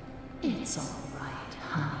 It's all right,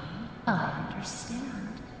 honey. I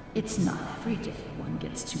understand. It's not every day one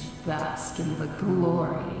gets to bask in the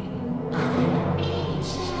glory of an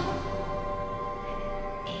angel.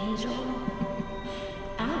 Angel?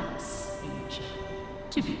 Alice Angel,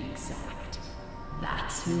 to be exact.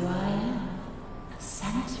 That's who I am.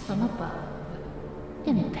 Sent from above.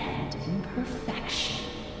 Impending perfection.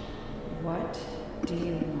 What do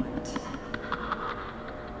you want?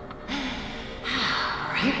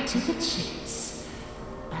 Right to the chase.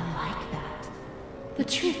 I like that. The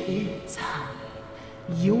truth is, honey,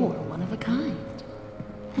 you're one of a kind.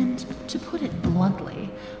 And to put it bluntly,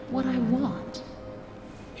 what I want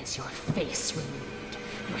is your face removed,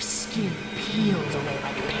 your skin peeled away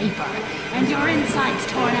like paper, and your insides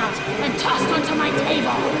torn out and tossed onto my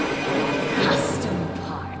table. Custom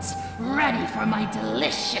parts, ready for my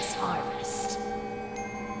delicious harvest.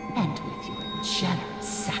 And with your generous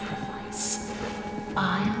sacrifice,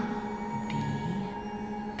 I'll be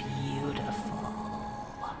beautiful.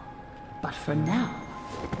 But for now,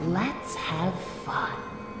 let's have fun.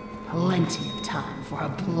 Plenty of time for a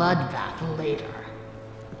bloodbath later.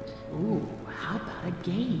 Ooh, how about a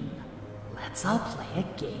game? Let's all play a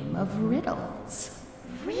game of riddles.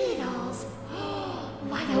 Riddles?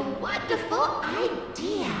 What a wonderful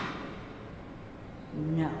idea!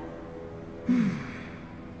 No.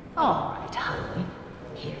 All right, honey.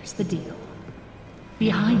 Here's the deal.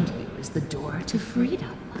 Behind you is the door to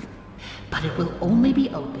freedom. But it will only be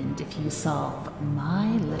opened if you solve my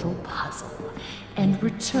little puzzle and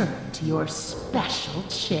return to your special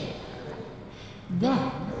chair.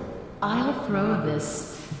 Then I'll throw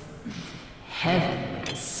this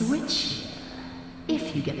heavenly switch here.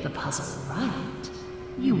 If you get the puzzle right,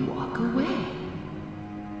 you walk away.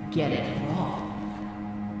 Get it wrong,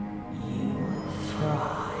 you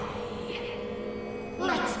fry.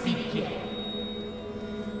 Let's begin.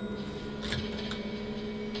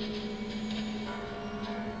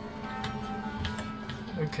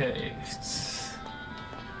 Okay.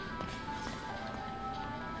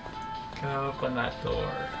 Go open that door.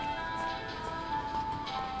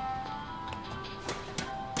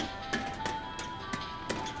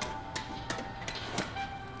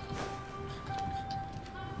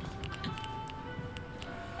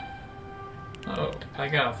 Oh, I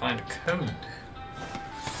gotta find a code.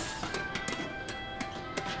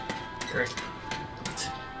 Great.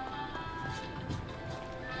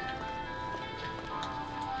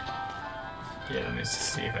 Yeah, let me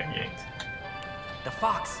just see if I can get. The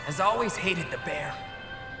fox has always hated the bear.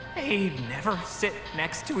 They never sit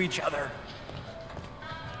next to each other.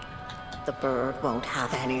 The bird won't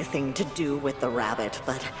have anything to do with the rabbit,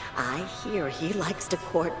 but I hear he likes to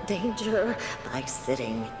court danger by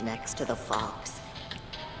sitting next to the fox.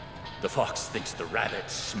 The fox thinks the rabbit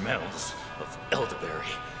smells of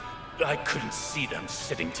elderberry. I couldn't see them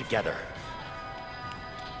sitting together.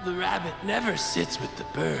 The rabbit never sits with the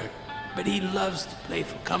bird, but he loves the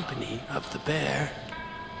playful company of the bear.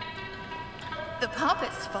 The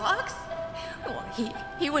pompous fox? Well,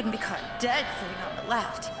 he wouldn't be caught dead sitting on the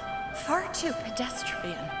left. Far too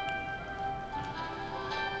pedestrian.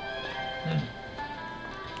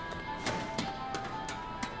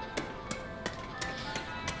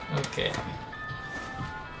 Okay.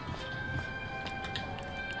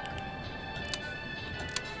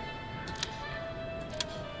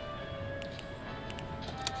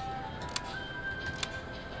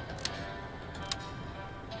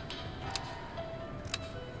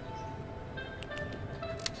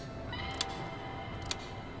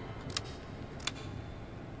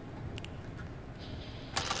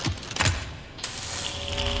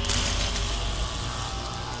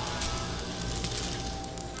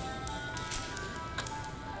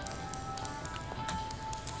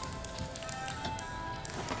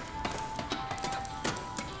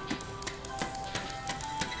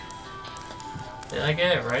 Did I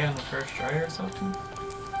get it right on the first try or something?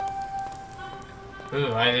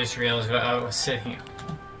 Ooh, I just realized what I was sitting on.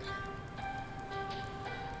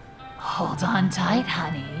 Hold on tight,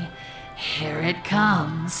 honey. Here it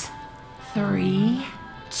comes. 3,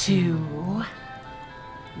 2, 1.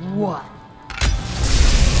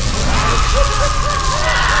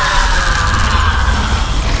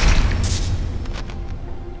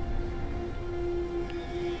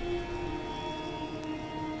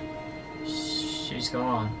 She's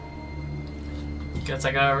gone. Guess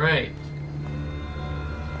I got it right.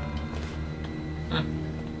 Huh.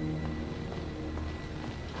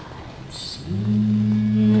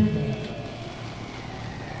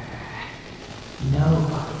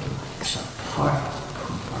 Nobody likes a party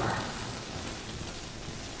pooper.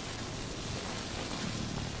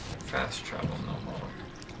 Fast travel no more.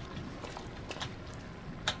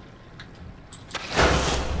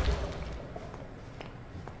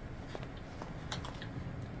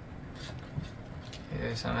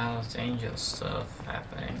 There's some Alice Angel stuff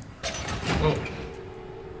happening. Whoa.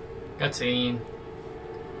 Cutscene.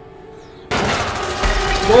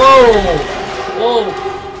 Whoa! Whoa!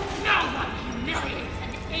 No one humiliates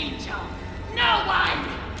an angel! No one!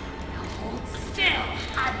 Now hold still,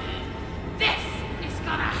 honey. This is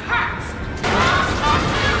gonna hurt!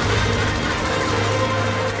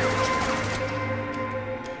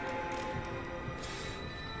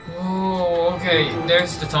 Whoa, okay,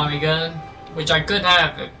 there's the Tommy gun, which I could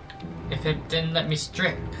have if it didn't let me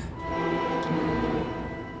strip.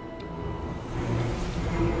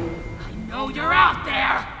 I know you're out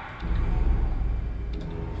there!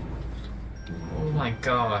 Oh my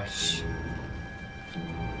gosh.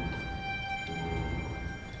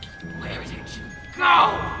 Where did you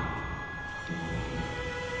go?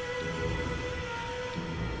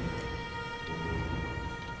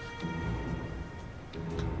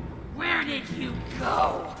 Where did you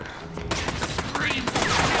go? Scream!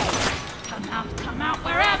 Come out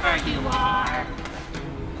wherever you are!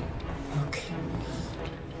 Okay.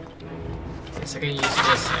 Guess I can use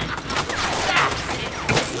this thing. That's it!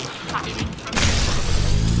 Hiding from me.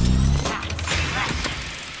 That's right.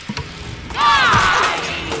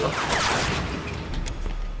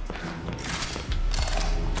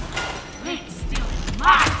 Die! Ain't stealing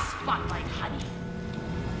my spotlight, honey.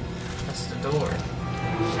 That's the door.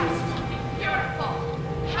 Just be beautiful!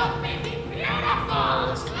 Help me be beautiful!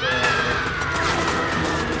 That's the door.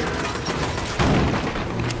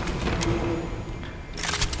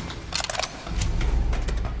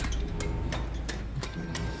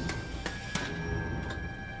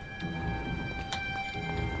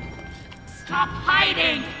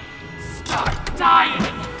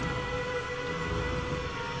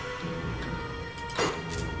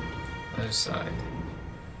 other side.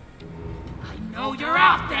 I know you're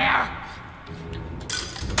out there!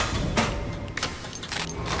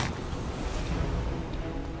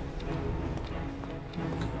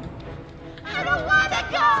 I don't wanna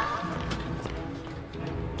go!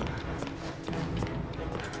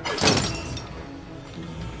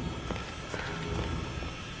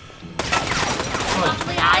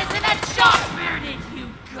 Lovely eyes in a shop! Where did you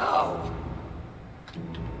go?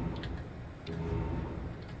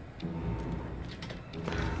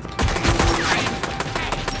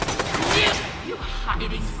 You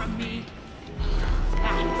hiding from me?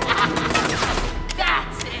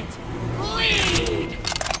 That's it! Bleed!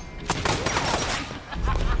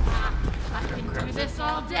 I can do this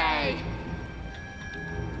all day.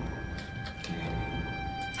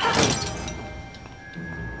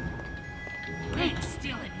 You ain't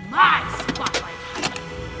stealing my spotlight, honey.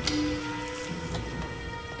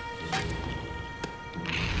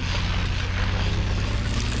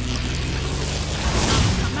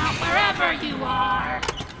 Come out wherever you are.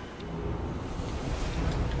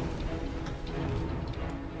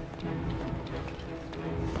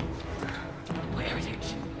 Where did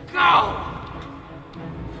you go?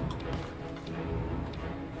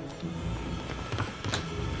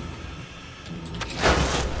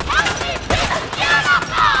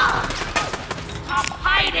 Stop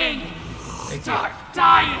hiding! Start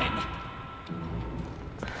dying!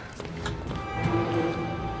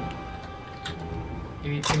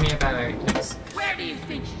 Give me a battery, please. Where do you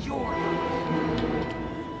think you're?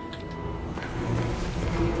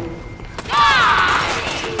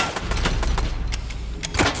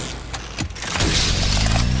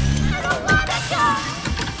 I don't wanna die!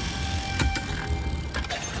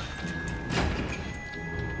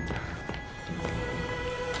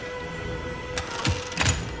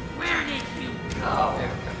 Where did you go?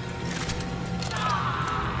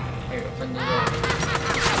 Here, open the door.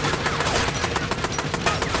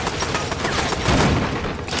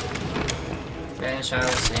 Vanish out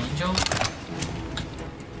as angel.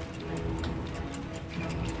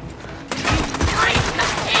 Break the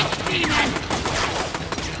pink demon!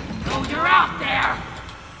 Oh, you're out there!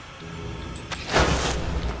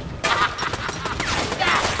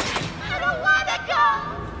 I don't wanna go!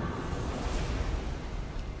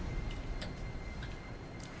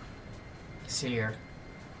 See her.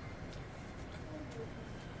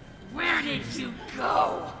 Where did you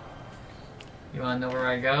go? You wanna know where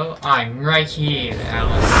I go? I'm right here,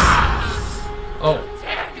 Alice. Oh.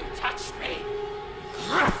 Dare you touch me?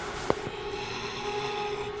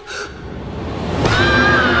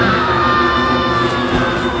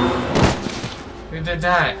 Who did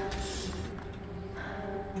that?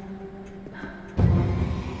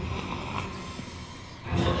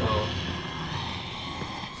 Uh-oh.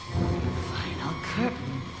 Final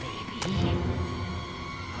curtain, baby.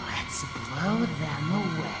 Let's blow them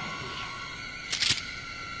away.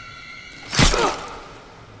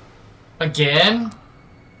 Again?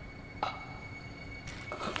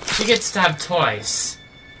 She gets stabbed twice.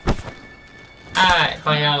 Ah,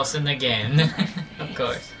 by Allison again. Of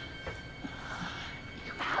course.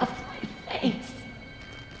 You have my face.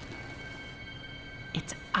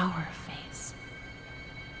 It's our face.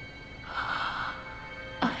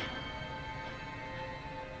 I'm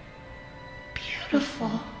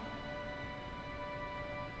beautiful.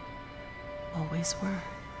 Always were.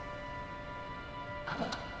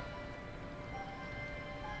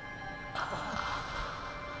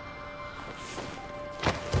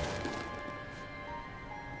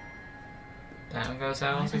 Down goes Why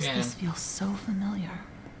Alice does again. this feel so familiar?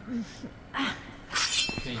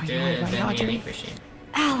 She Are did you it and alright, then the Audrey? ink machine.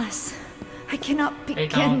 Alice, I cannot Hey, begin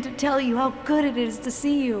Tom. to tell you how good it is to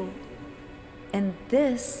see you. And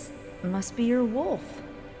this must be your wolf.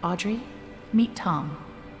 Audrey, meet Tom.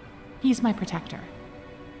 He's my protector.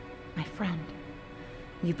 My friend.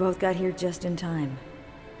 You both got here just in time.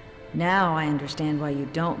 Now I understand why you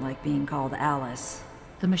don't like being called Alice.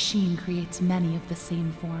 The machine creates many of the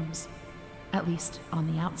same forms. At least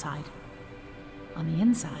on the outside. On the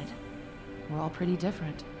inside, we're all pretty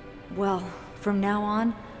different. Well, from now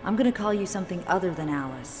on, I'm gonna call you something other than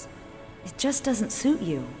Alice. It just doesn't suit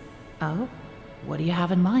you. Oh? What do you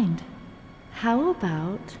have in mind? How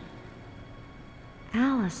about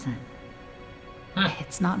Allison?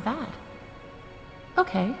 It's not bad.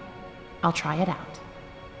 Okay, I'll try it out.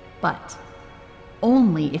 But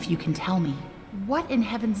only if you can tell me what in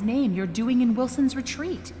heaven's name you're doing in Wilson's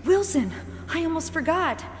retreat. Wilson, I almost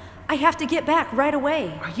forgot. I have to get back right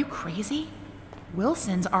away. Are you crazy?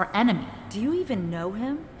 Wilson's our enemy. Do you even know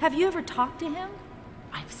him? Have you ever talked to him?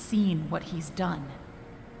 I've seen what he's done.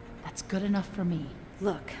 That's good enough for me.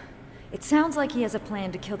 Look, It sounds like he has a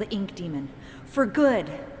plan to kill the Ink Demon. For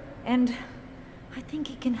good. And I think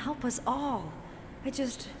he can help us all. I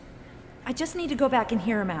just need to go back and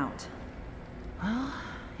hear him out. Well,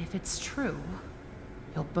 if it's true,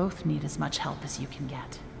 you'll both need as much help as you can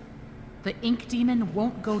get. The Ink Demon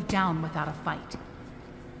won't go down without a fight.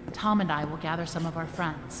 Tom and I will gather some of our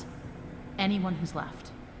friends. Anyone who's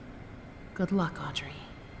left. Good luck, Audrey.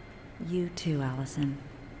 You too, Allison.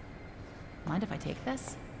 Mind if I take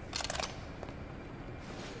this?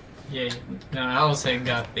 Yeah, no, Allison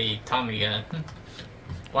got the Tommy gun.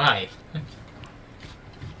 Why?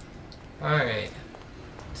 Alright.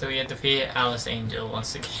 So we have defeated Alice Angel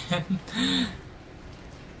once again.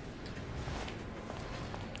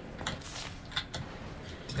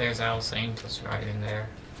 There's Alice Angel's right in there.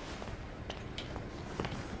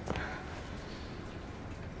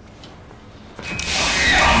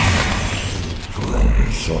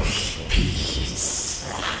 Prince of Peace.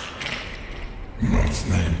 Must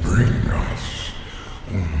they bring us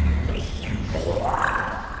only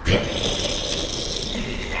more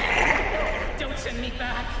pain? Don't send me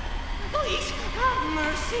back. Please, have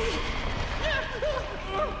mercy.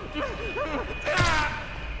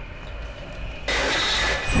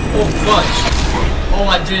 Oh, fudge! Oh,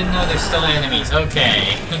 I didn't know there's still enemies.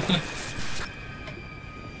 Okay.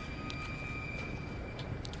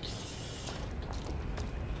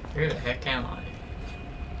 Where the heck am I?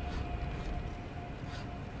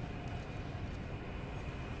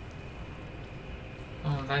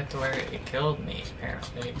 Oh, that's where it killed me,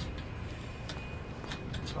 apparently.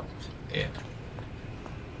 Oh, yeah.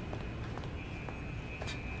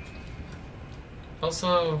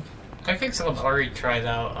 Also, I think someone already tried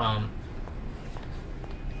out,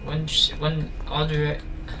 when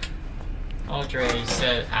Audrey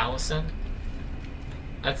said Allison,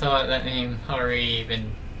 I thought that name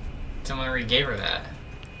someone already gave her that.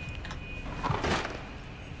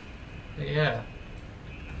 But yeah.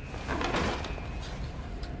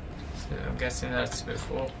 So I'm guessing that's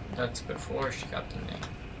before she got the name.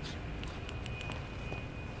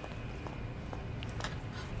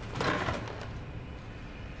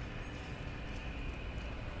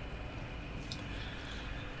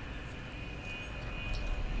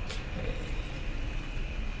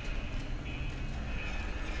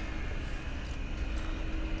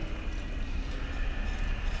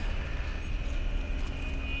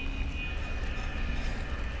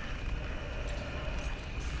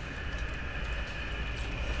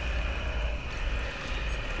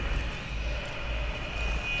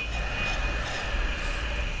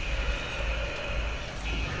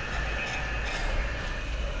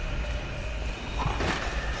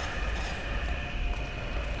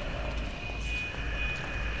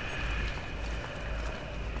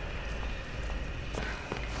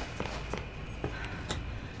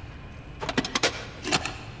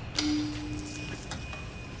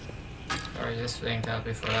 Just think out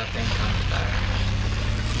before that thing comes back.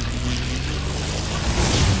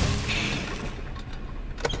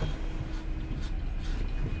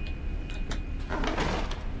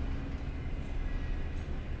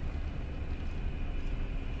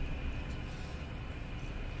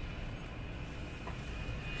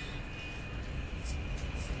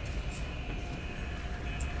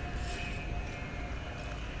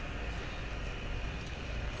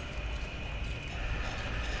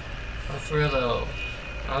 For real though,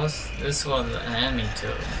 this was an enemy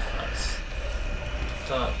to us. I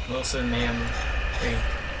thought most of them think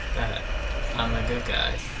that I'm a good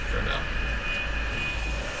guy for them.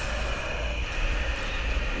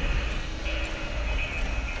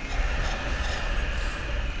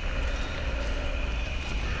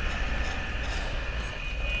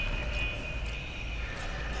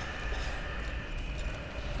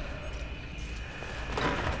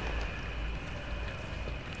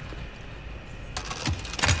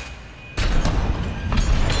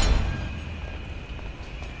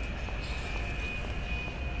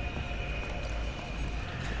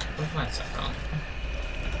 What's that wrong?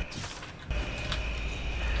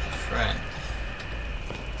 Friend.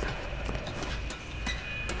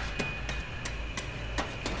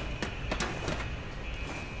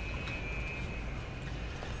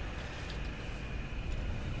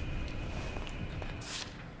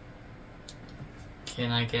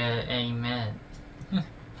 Can I get amen?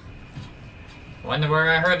 Wonder where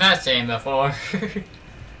I heard that saying before.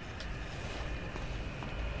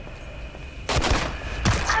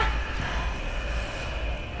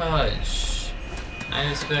 Fudge. I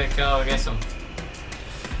just better go get some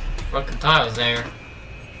broken tiles there.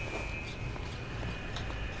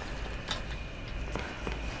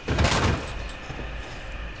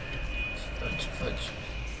 Fudge, fudge.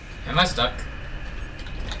 Am I stuck?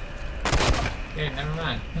 Okay, never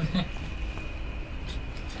mind.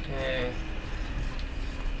 Okay.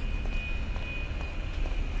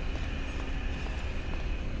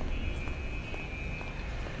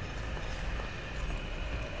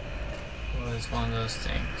 Well, it's one of those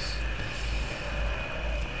things.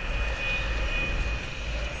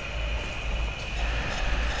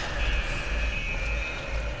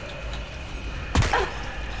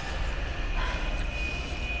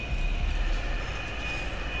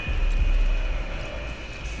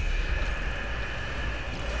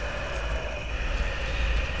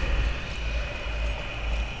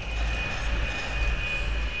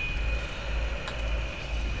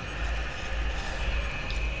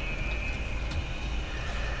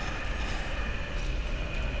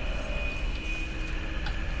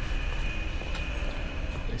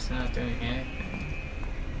 It's not doing anything.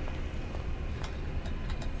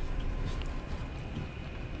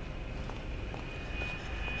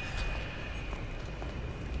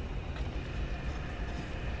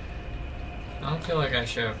 I don't feel like I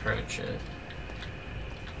should approach it.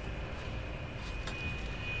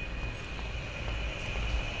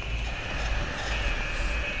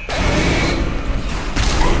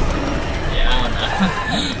 Yeah, I don't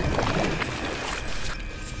know.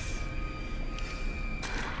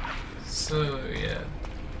 So, yeah.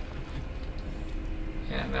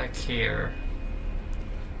 Yeah, back here.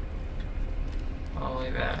 All the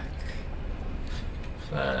way back.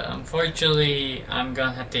 But unfortunately, I'm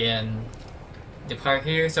gonna have to end the part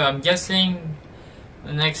here. So I'm guessing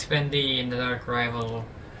the next Bendy in the Dark Rival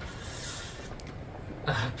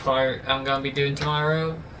part I'm gonna be doing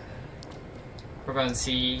tomorrow. We're gonna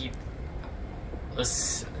see.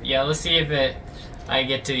 Let's see if I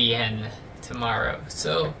get to the end tomorrow.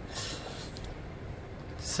 So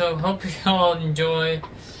hope you all enjoy,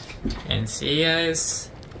 and see you guys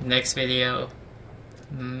next video.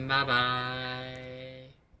 Bye bye.